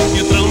kiss,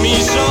 you thrill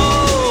me so.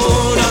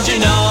 Don't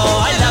you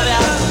know I love ya?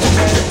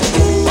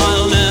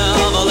 I'll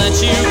never let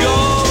you go.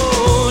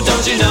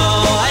 Don't you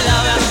know I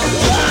love ya?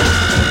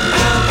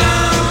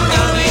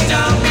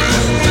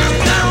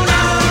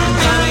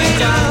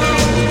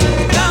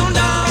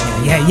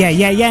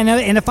 Yeah.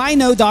 And if I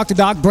know Dr.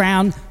 Doc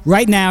Brown,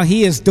 right now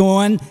he's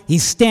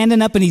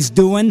standing up and he's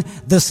doing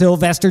the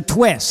Sylvester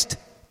twist.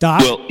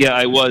 Doc? Well, yeah,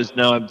 I was.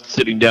 Now I'm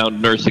sitting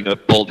down nursing a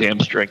pulled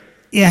hamstring.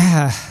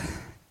 Yeah.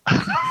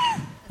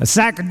 A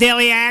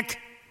sacroiliac.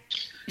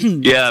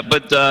 Yeah,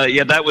 but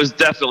that was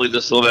definitely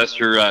the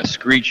Sylvester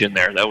screech in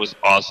there. That was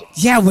awesome.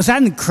 Yeah, was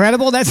that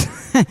incredible? That's,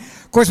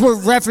 of course, we're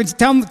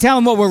referencing. Tell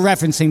them what we're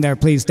referencing there,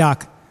 please,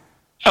 Doc.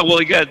 Oh, well,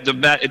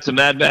 it's a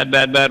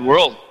mad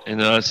world.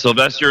 And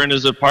Sylvester in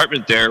his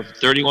apartment there,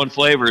 31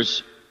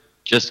 flavors,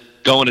 just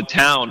going to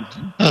town,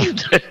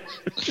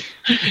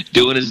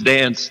 doing his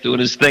dance, doing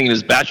his thing in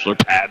his bachelor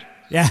pad.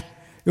 Yeah,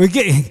 we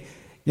get,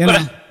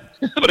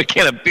 But a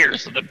can of beer or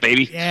something,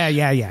 baby.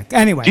 Yeah.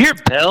 Anyway. Do you hear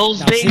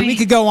bells, baby? See, we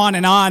could go on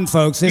and on,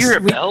 folks. Do you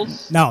hear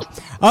bells? No.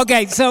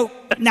 Okay, so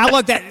now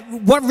look,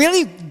 what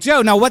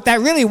that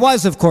really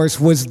was, of course,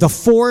 was the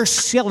Four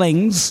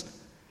Shillings.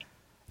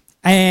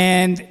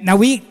 And now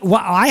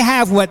I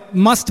have what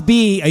must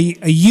be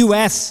a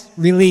U.S.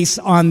 release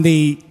on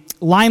the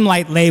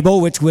Limelight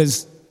label, which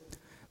was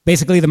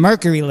basically the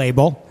Mercury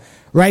label,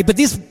 right? But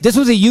this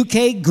was a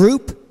UK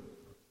group,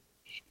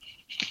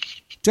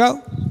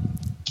 Joe?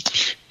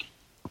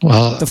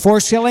 Well, the Four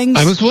Shillings?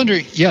 I was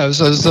wondering, I was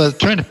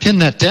trying to pin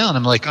that down.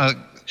 I'm like, I'm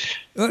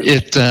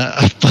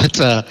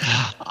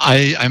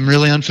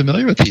really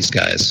unfamiliar with these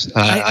guys.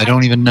 I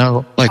don't even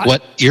know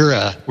what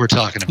era we're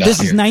talking about. This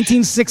is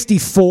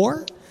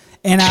 1964.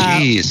 And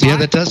jeez,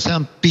 that does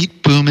sound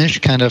beat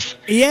boomish, kind of.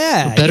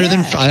 Yeah, better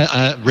than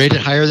rated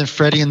higher than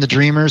Freddie and the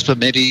Dreamers, but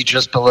maybe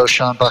just below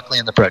Sean Buckley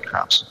and the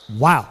Breadcrumbs.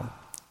 Wow,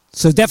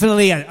 so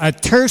definitely a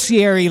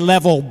tertiary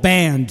level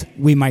band,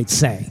 we might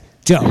say.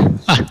 Joe.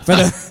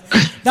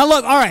 Now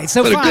look, all right.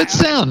 So but a good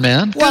sound,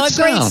 man. Well, good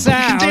a great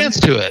sound. You can dance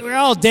to it. We're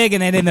all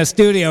digging it in the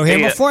studio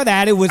here. Before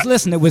that, it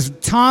was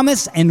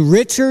Thomas and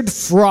Richard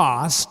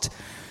Frost,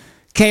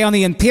 on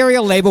the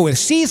Imperial label with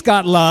She's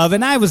Got Love.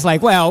 And I was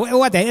like, well,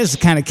 this is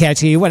kind of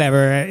catchy,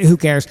 whatever, who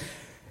cares?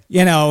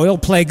 It'll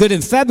play good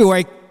in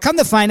February. Come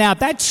to find out,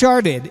 that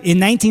charted in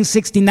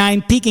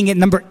 1969, peaking at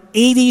number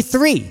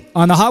 83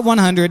 on the Hot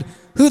 100.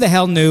 Who the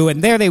hell knew?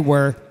 And there they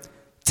were.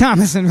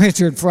 Thomas and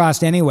Richard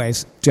Frost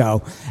anyways,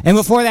 Joe. And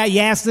before that,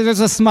 yes, there's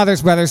a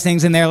Smothers Brothers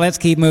things in there. Let's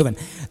keep moving.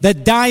 The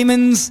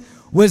Diamonds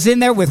was in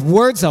there with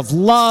Words of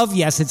Love.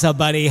 Yes, it's a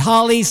Buddy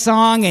Holly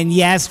song. And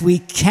yes, we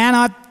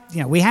cannot,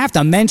 we have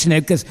to mention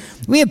it because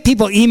we have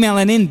people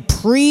emailing in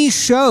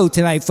pre-show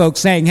tonight, folks,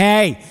 saying,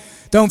 hey,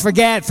 don't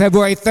forget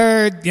February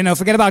 3rd,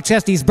 forget about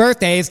Chesty's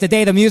birthday. It's the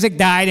day the music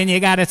died and you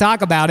got to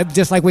talk about it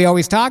just like we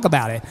always talk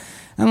about it.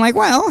 I'm like,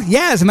 well,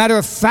 yeah, as a matter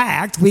of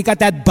fact, we got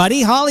that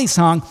Buddy Holly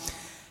song.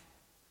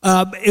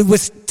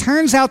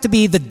 Turns out to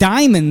be the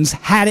Diamonds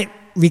had it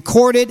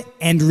recorded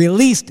and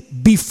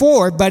released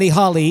before Buddy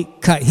Holly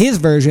cut his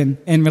version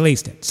and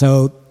released it.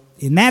 So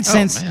in that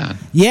sense,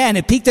 yeah, and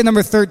it peaked at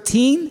number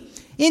 13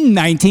 in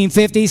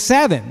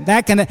 1957.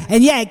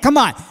 Come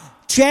on,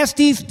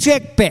 Chesty's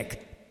chick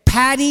pick,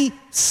 Patty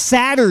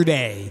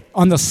Saturday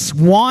on the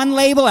Swan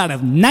label out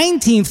of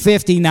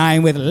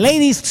 1959 with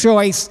Ladies'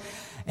 Choice,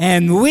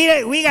 and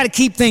we got to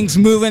keep things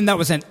moving. That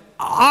was an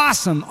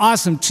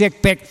awesome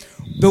chick pick.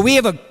 But we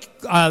have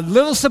a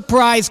little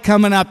surprise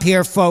coming up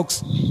here,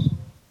 folks.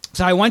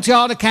 So I want you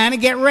all to kind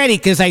of get ready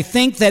because I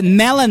think that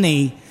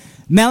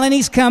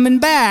Melanie's coming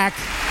back.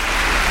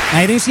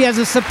 I think she has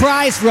a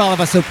surprise for all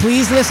of us, so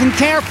please listen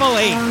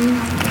carefully.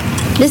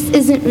 This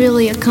isn't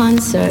really a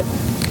concert.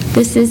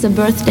 This is a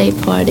birthday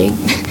party.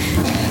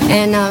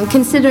 And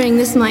considering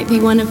this might be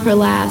one of her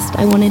last,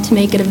 I wanted to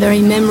make it a very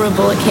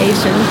memorable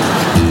occasion.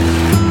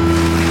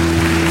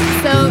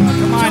 So,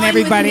 come on,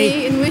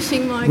 everybody.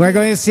 We're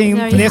going to sing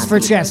this for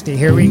Chesty.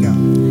 Here we go.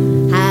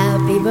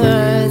 Happy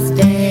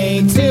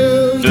birthday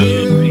to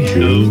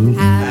you.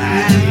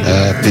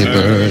 Happy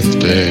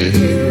birthday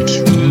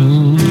to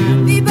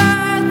Happy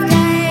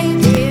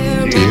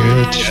birthday,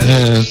 dear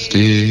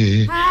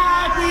Chesty.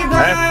 Happy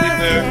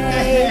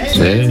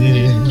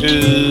birthday to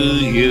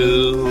you.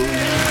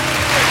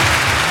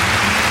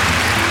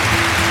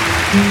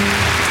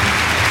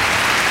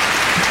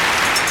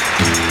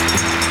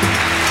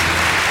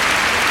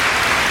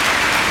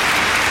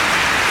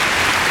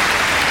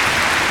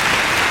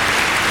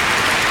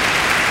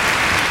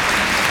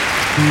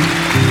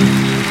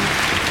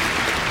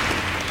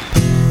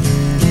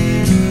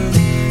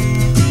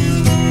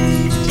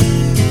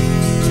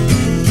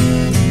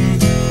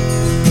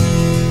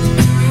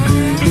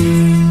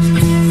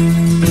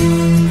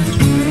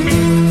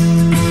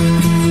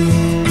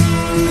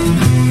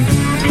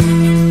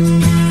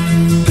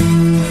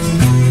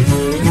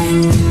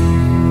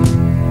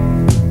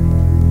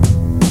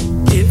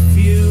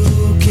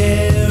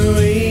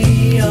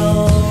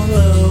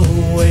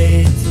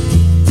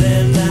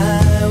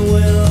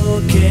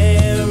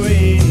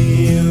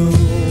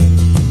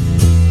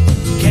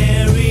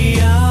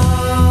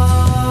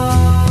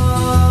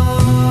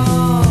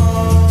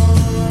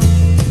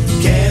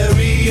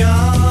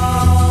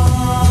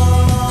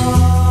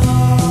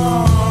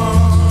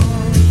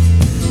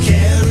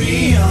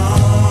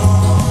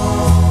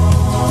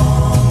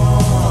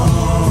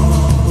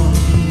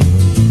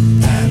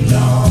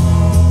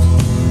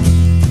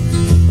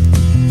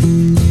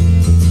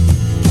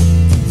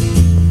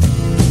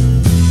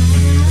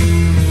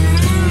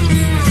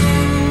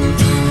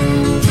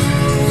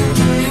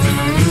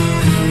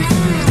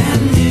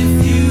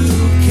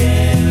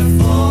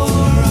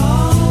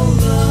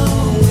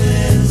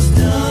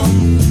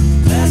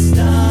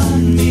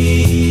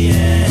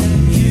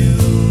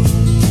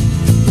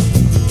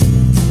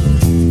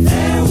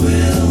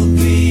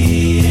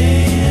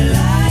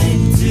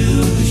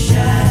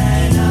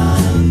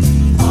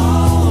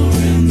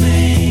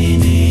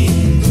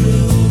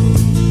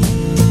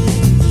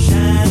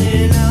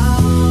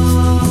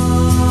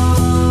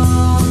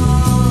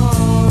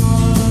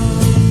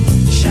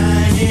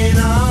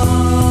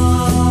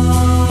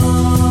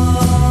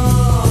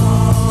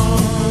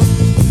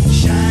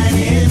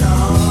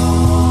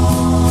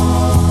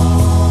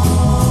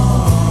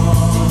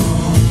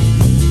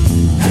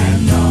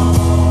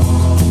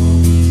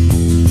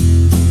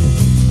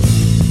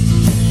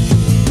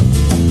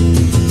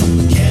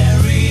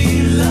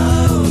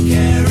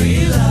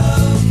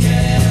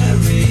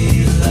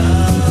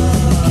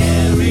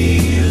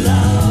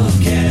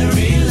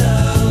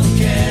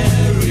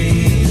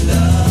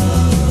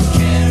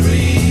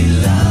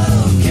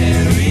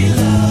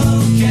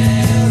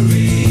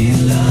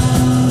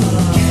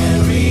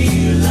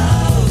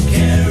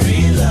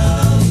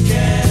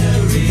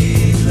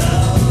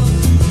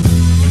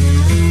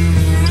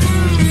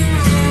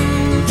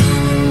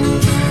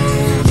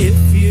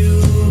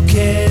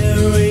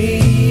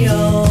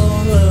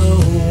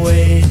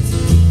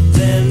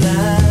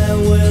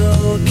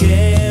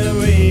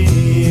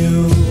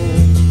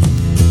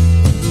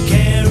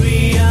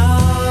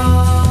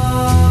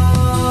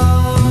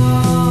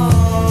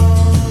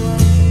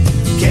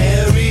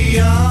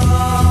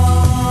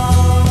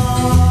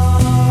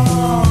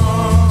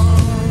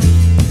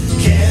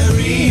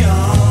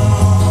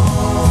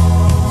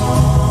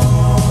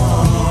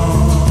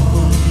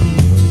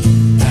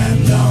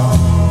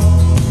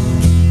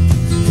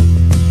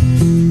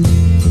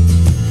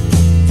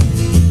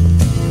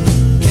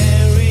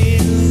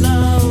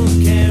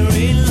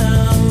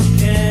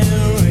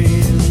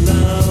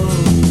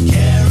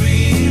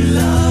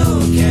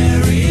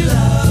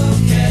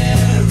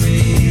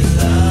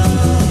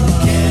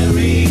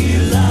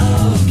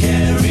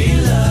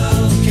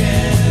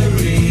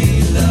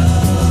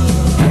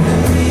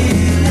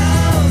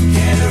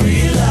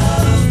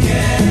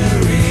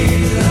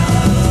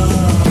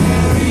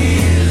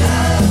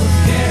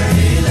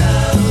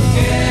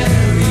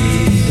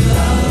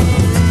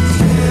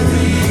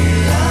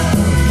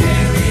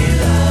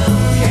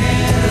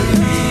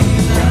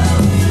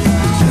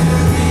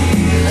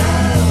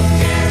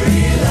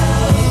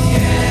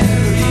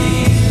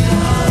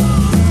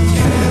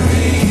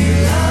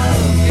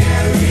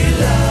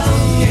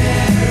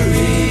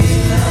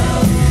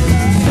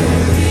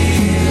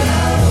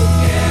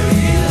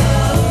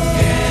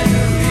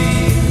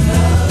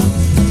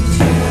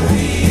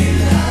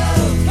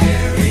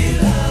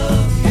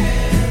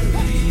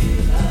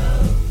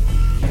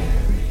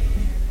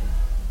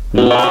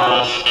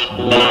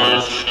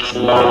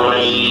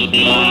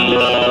 Playing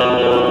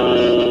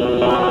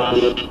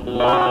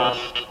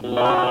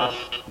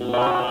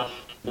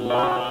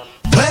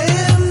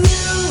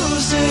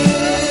music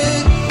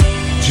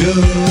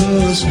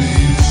just for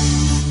you.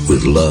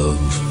 With love,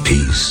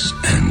 peace,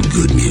 and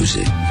good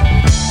music.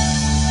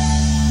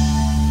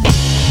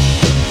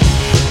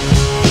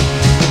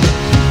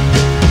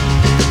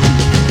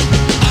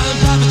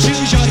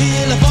 Choose your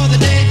healer for the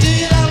day. Do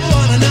you love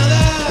one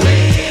another?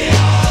 We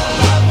all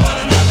love one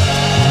another.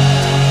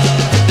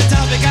 The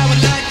topic I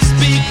would like to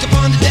speak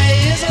upon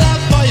today is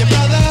love for your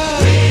brother.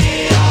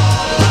 We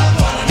all love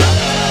one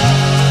another.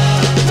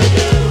 We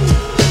do,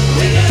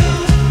 we do,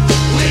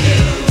 we do,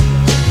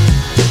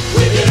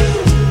 we do,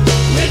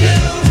 we do,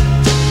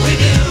 we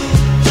do.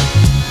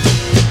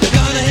 We're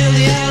gonna hear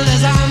the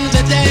elders on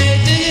today.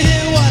 Do you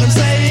hear what I'm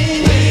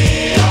saying?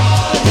 We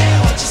all hear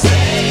what you say.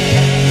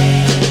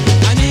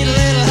 I need a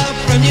little help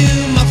from you,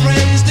 my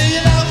friends. Do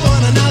you love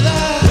one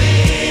another?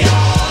 We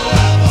all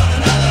love one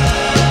another.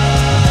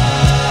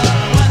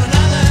 One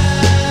another.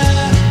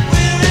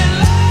 We're in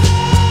love.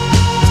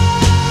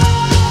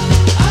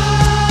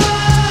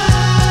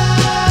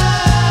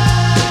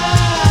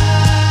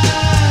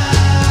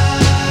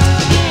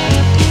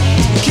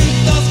 Keep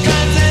those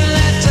cards and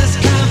letters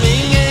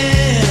coming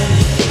in.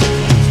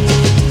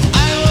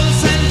 I will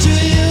send to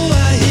you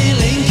a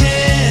healing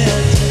kit.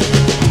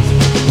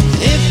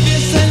 If you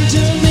send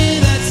to me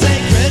that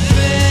sacred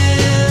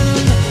pen,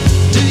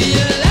 do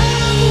you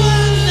love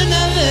one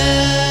another?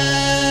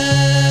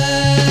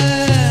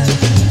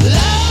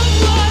 Love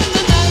one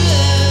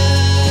another.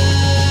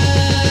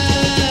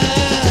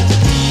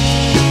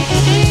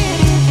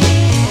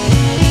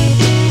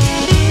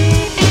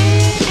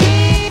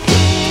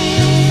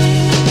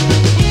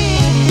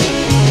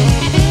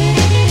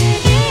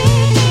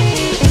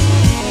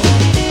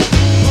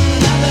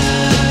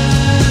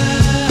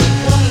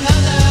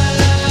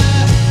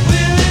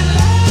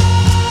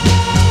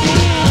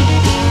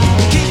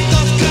 Keep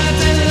those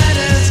cards and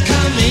letters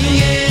coming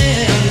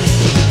in.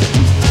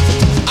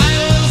 I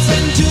will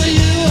send to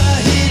you a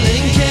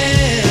healing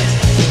kit.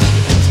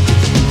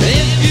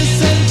 If you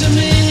send to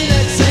me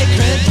that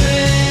sacred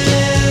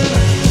pen,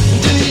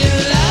 do you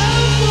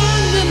love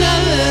one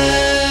another?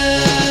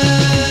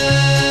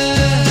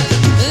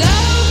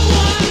 Love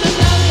one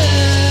another.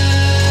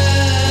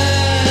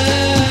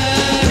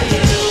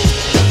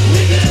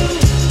 We do, we do,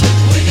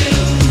 we do,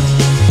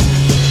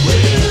 we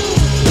do, we do,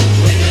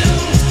 we do,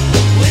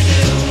 we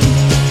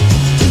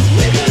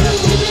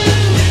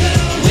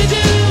do,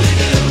 we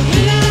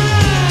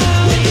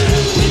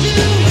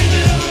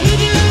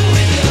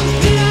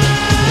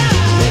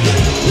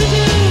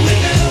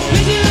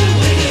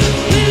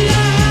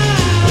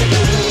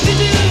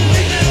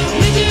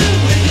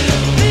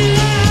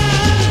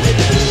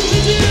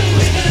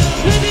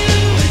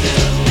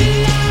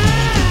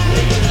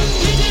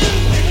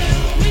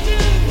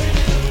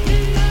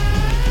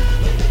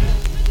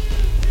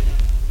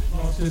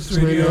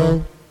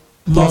Radio,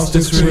 lost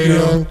its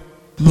radio,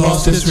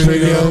 lost its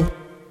radio,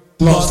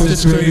 lost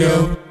its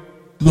radio,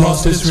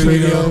 lost its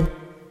radio,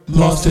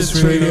 lost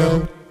its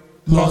radio,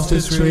 lost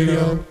its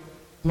radio.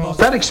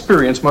 That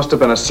experience must have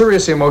been a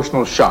serious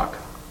emotional shock.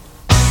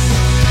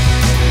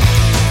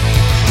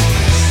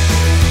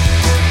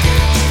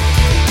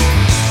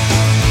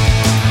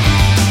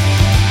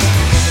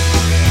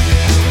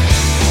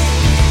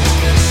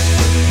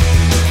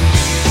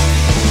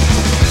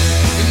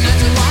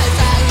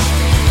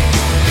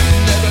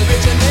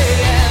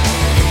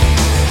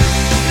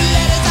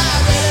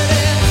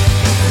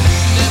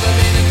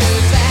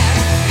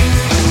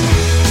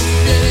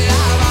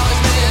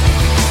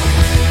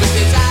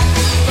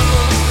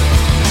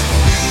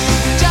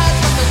 Just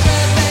from the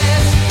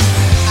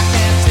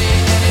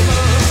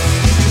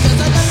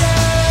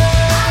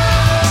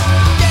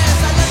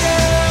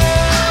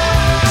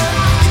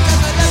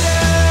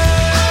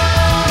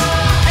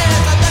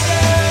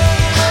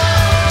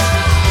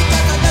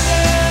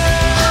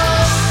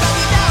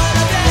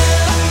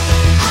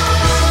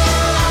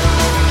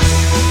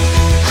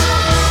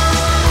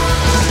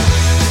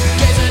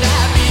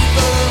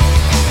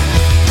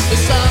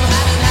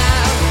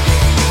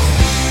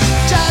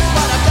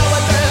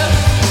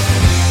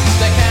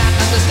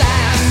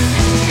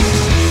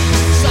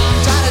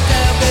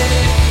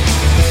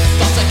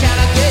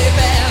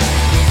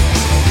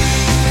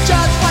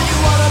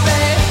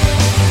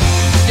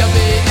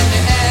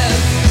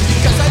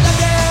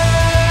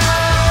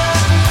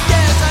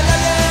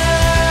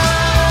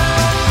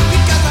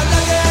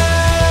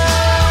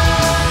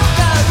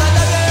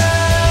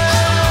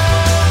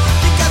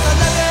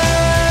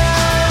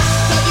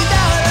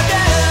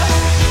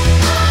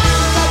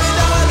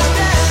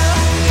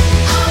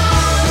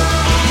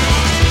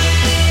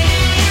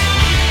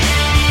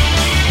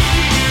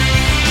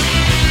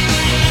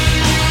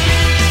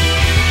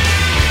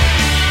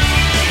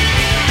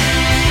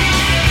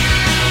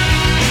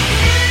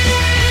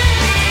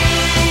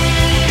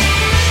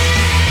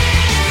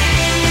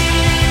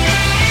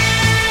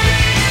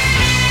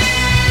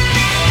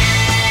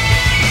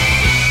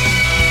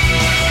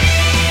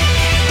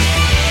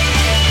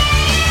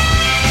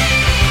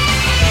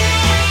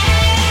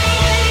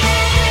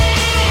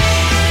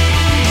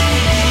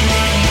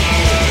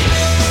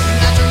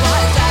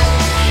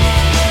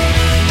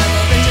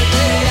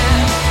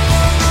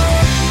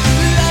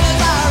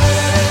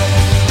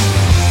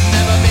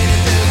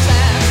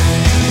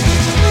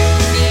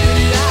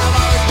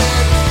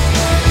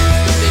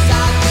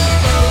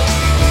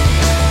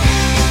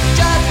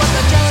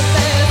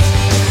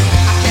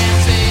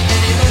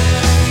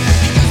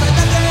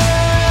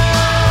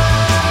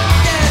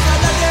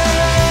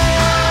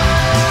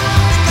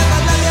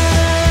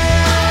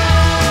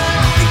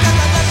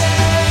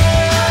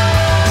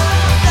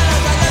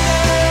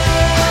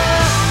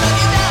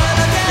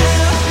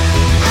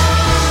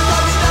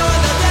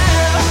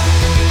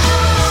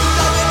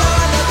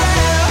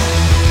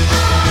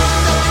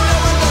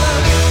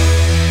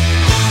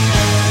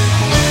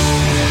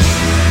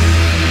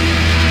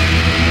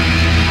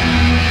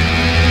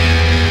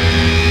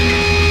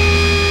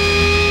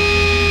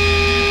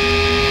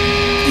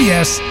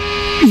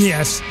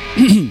Yes.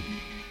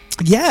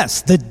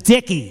 Yes, the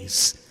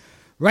Dickies.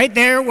 Right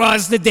there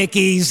was the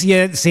Dickies.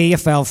 You see, you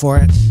fell for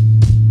it.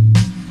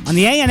 On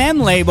the A&M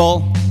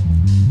label,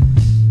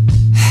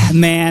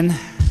 man,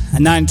 a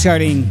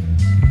non-charting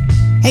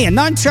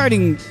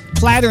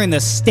platter in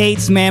the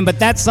States, man, but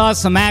that saw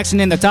some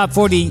action in the top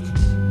 40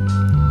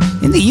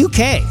 in the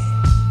UK,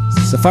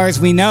 so far as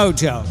we know,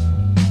 Joe.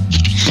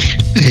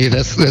 Hey,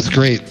 that's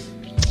great.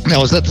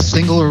 Now, is that the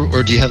single,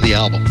 or do you have the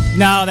album?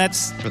 No,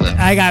 that's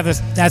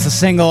a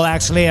single,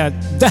 actually, a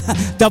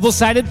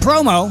double-sided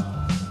promo.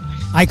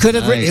 I could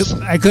have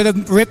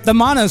ripped the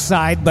mono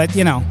side, but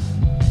you know,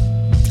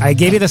 I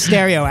gave you the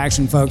stereo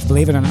action, folks.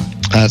 Believe it or not.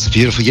 That's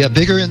beautiful. Yeah,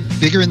 bigger in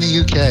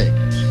the UK.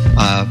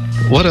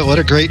 What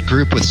a great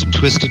group with some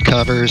twisted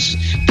covers.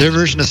 Their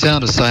version of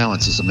Sound of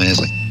Silence is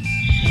amazing.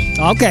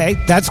 Okay,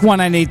 that's one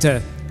I need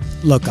to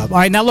look up. All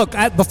right, now look.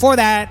 Before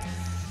that,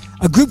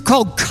 a group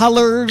called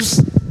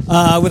Colors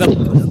with a,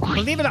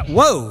 believe it or not,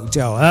 whoa,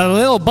 Joe, a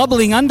little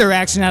bubbling under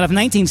action out of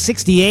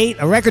 1968,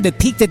 a record that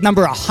peaked at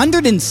number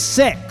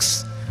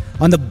 106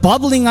 on the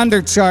bubbling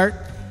under chart.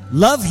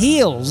 Love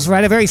Heals,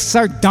 right? A very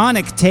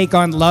sardonic take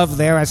on love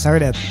there. I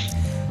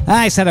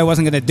said I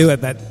wasn't going to do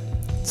it, but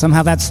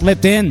somehow that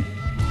slipped in.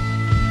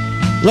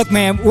 Look,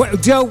 man,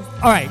 Joe,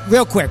 all right,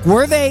 real quick.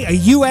 Were they a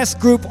U.S.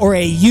 group or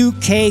a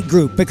UK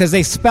group? Because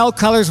they spell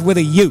Colors with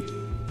a U.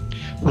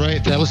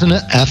 Right, that was an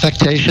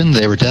affectation.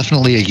 They were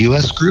definitely a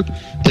U.S. group.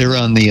 They were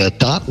on the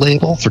Dot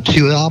label for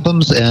 2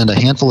 albums and a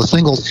handful of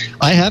singles.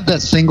 I have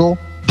that single,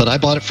 but I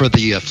bought it for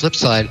the flip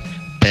side,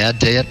 Bad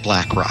Day at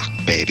Black Rock,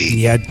 baby.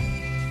 Yeah.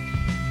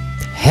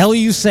 Hell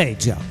you say,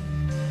 Joe.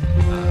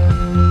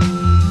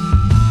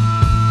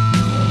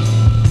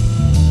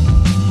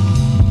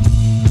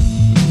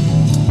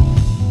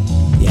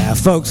 Yeah,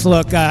 folks,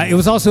 look, it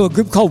was also a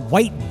group called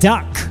White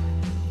Duck.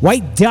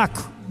 White Duck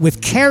with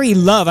Carrie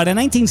Love out of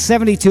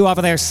 1972 off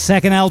of their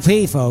second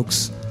LP,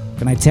 folks.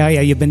 Can I tell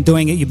you, you've been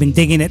doing it, you've been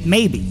digging it,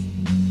 maybe.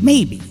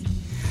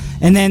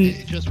 And then,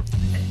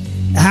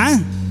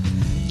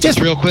 Just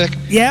real quick.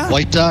 Yeah?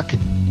 White Duck,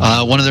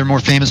 one of their more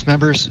famous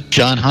members,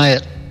 John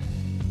Hyatt.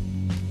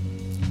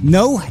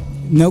 No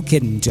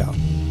kidding, Joe.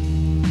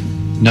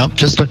 Nope,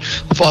 just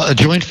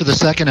joined for the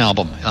second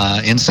album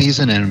in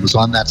season and was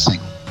on that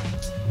single.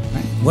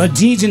 Well,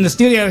 Jeej in the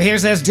studio here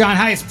says John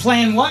Hyatt's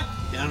playing what?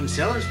 Down in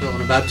Sellersville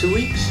in about 2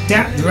 weeks.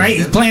 Right,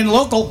 he's playing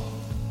local.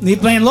 He's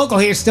playing local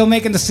here, still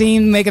making the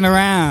scene, making the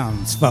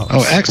rounds, folks.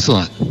 Oh,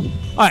 excellent.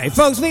 All right,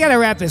 folks, we got to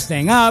wrap this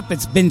thing up.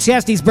 It's been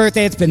Chesty's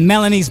birthday. It's been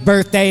Melanie's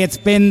birthday. It's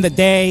been the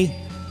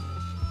day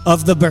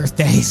of the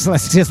birthdays.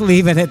 Let's just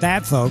leave it at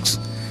that, folks.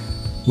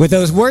 With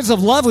those words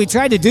of love we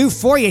tried to do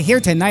for you here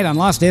tonight on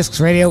Lost Discs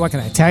Radio, what can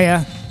I tell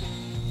you?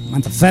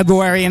 Month of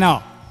February and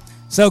all.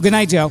 So, good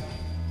night, Joe.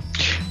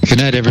 Good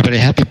night, everybody.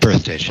 Happy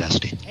birthday,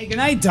 Chesty. Hey, good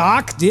night,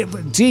 Doc.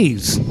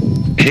 Jeez.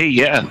 Hey,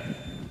 yeah.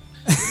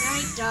 Good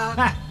night,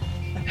 Doc.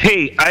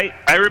 Hey,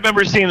 I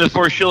remember seeing the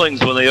Four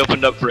Shillings when they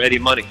opened up for Eddie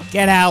Money.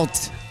 Get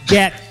out.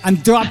 I'm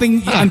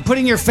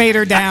putting your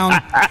fader down. All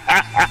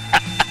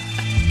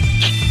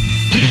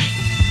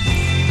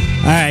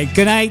right,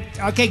 good night.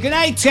 Okay, good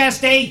night,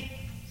 Chesty.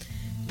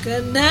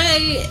 Good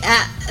night.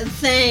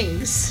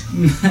 Thanks.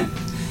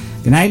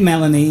 Good night,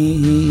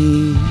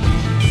 Melanie.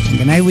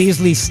 Good night,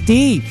 Weasley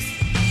Steve.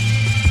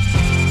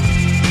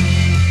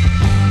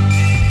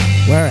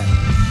 Where?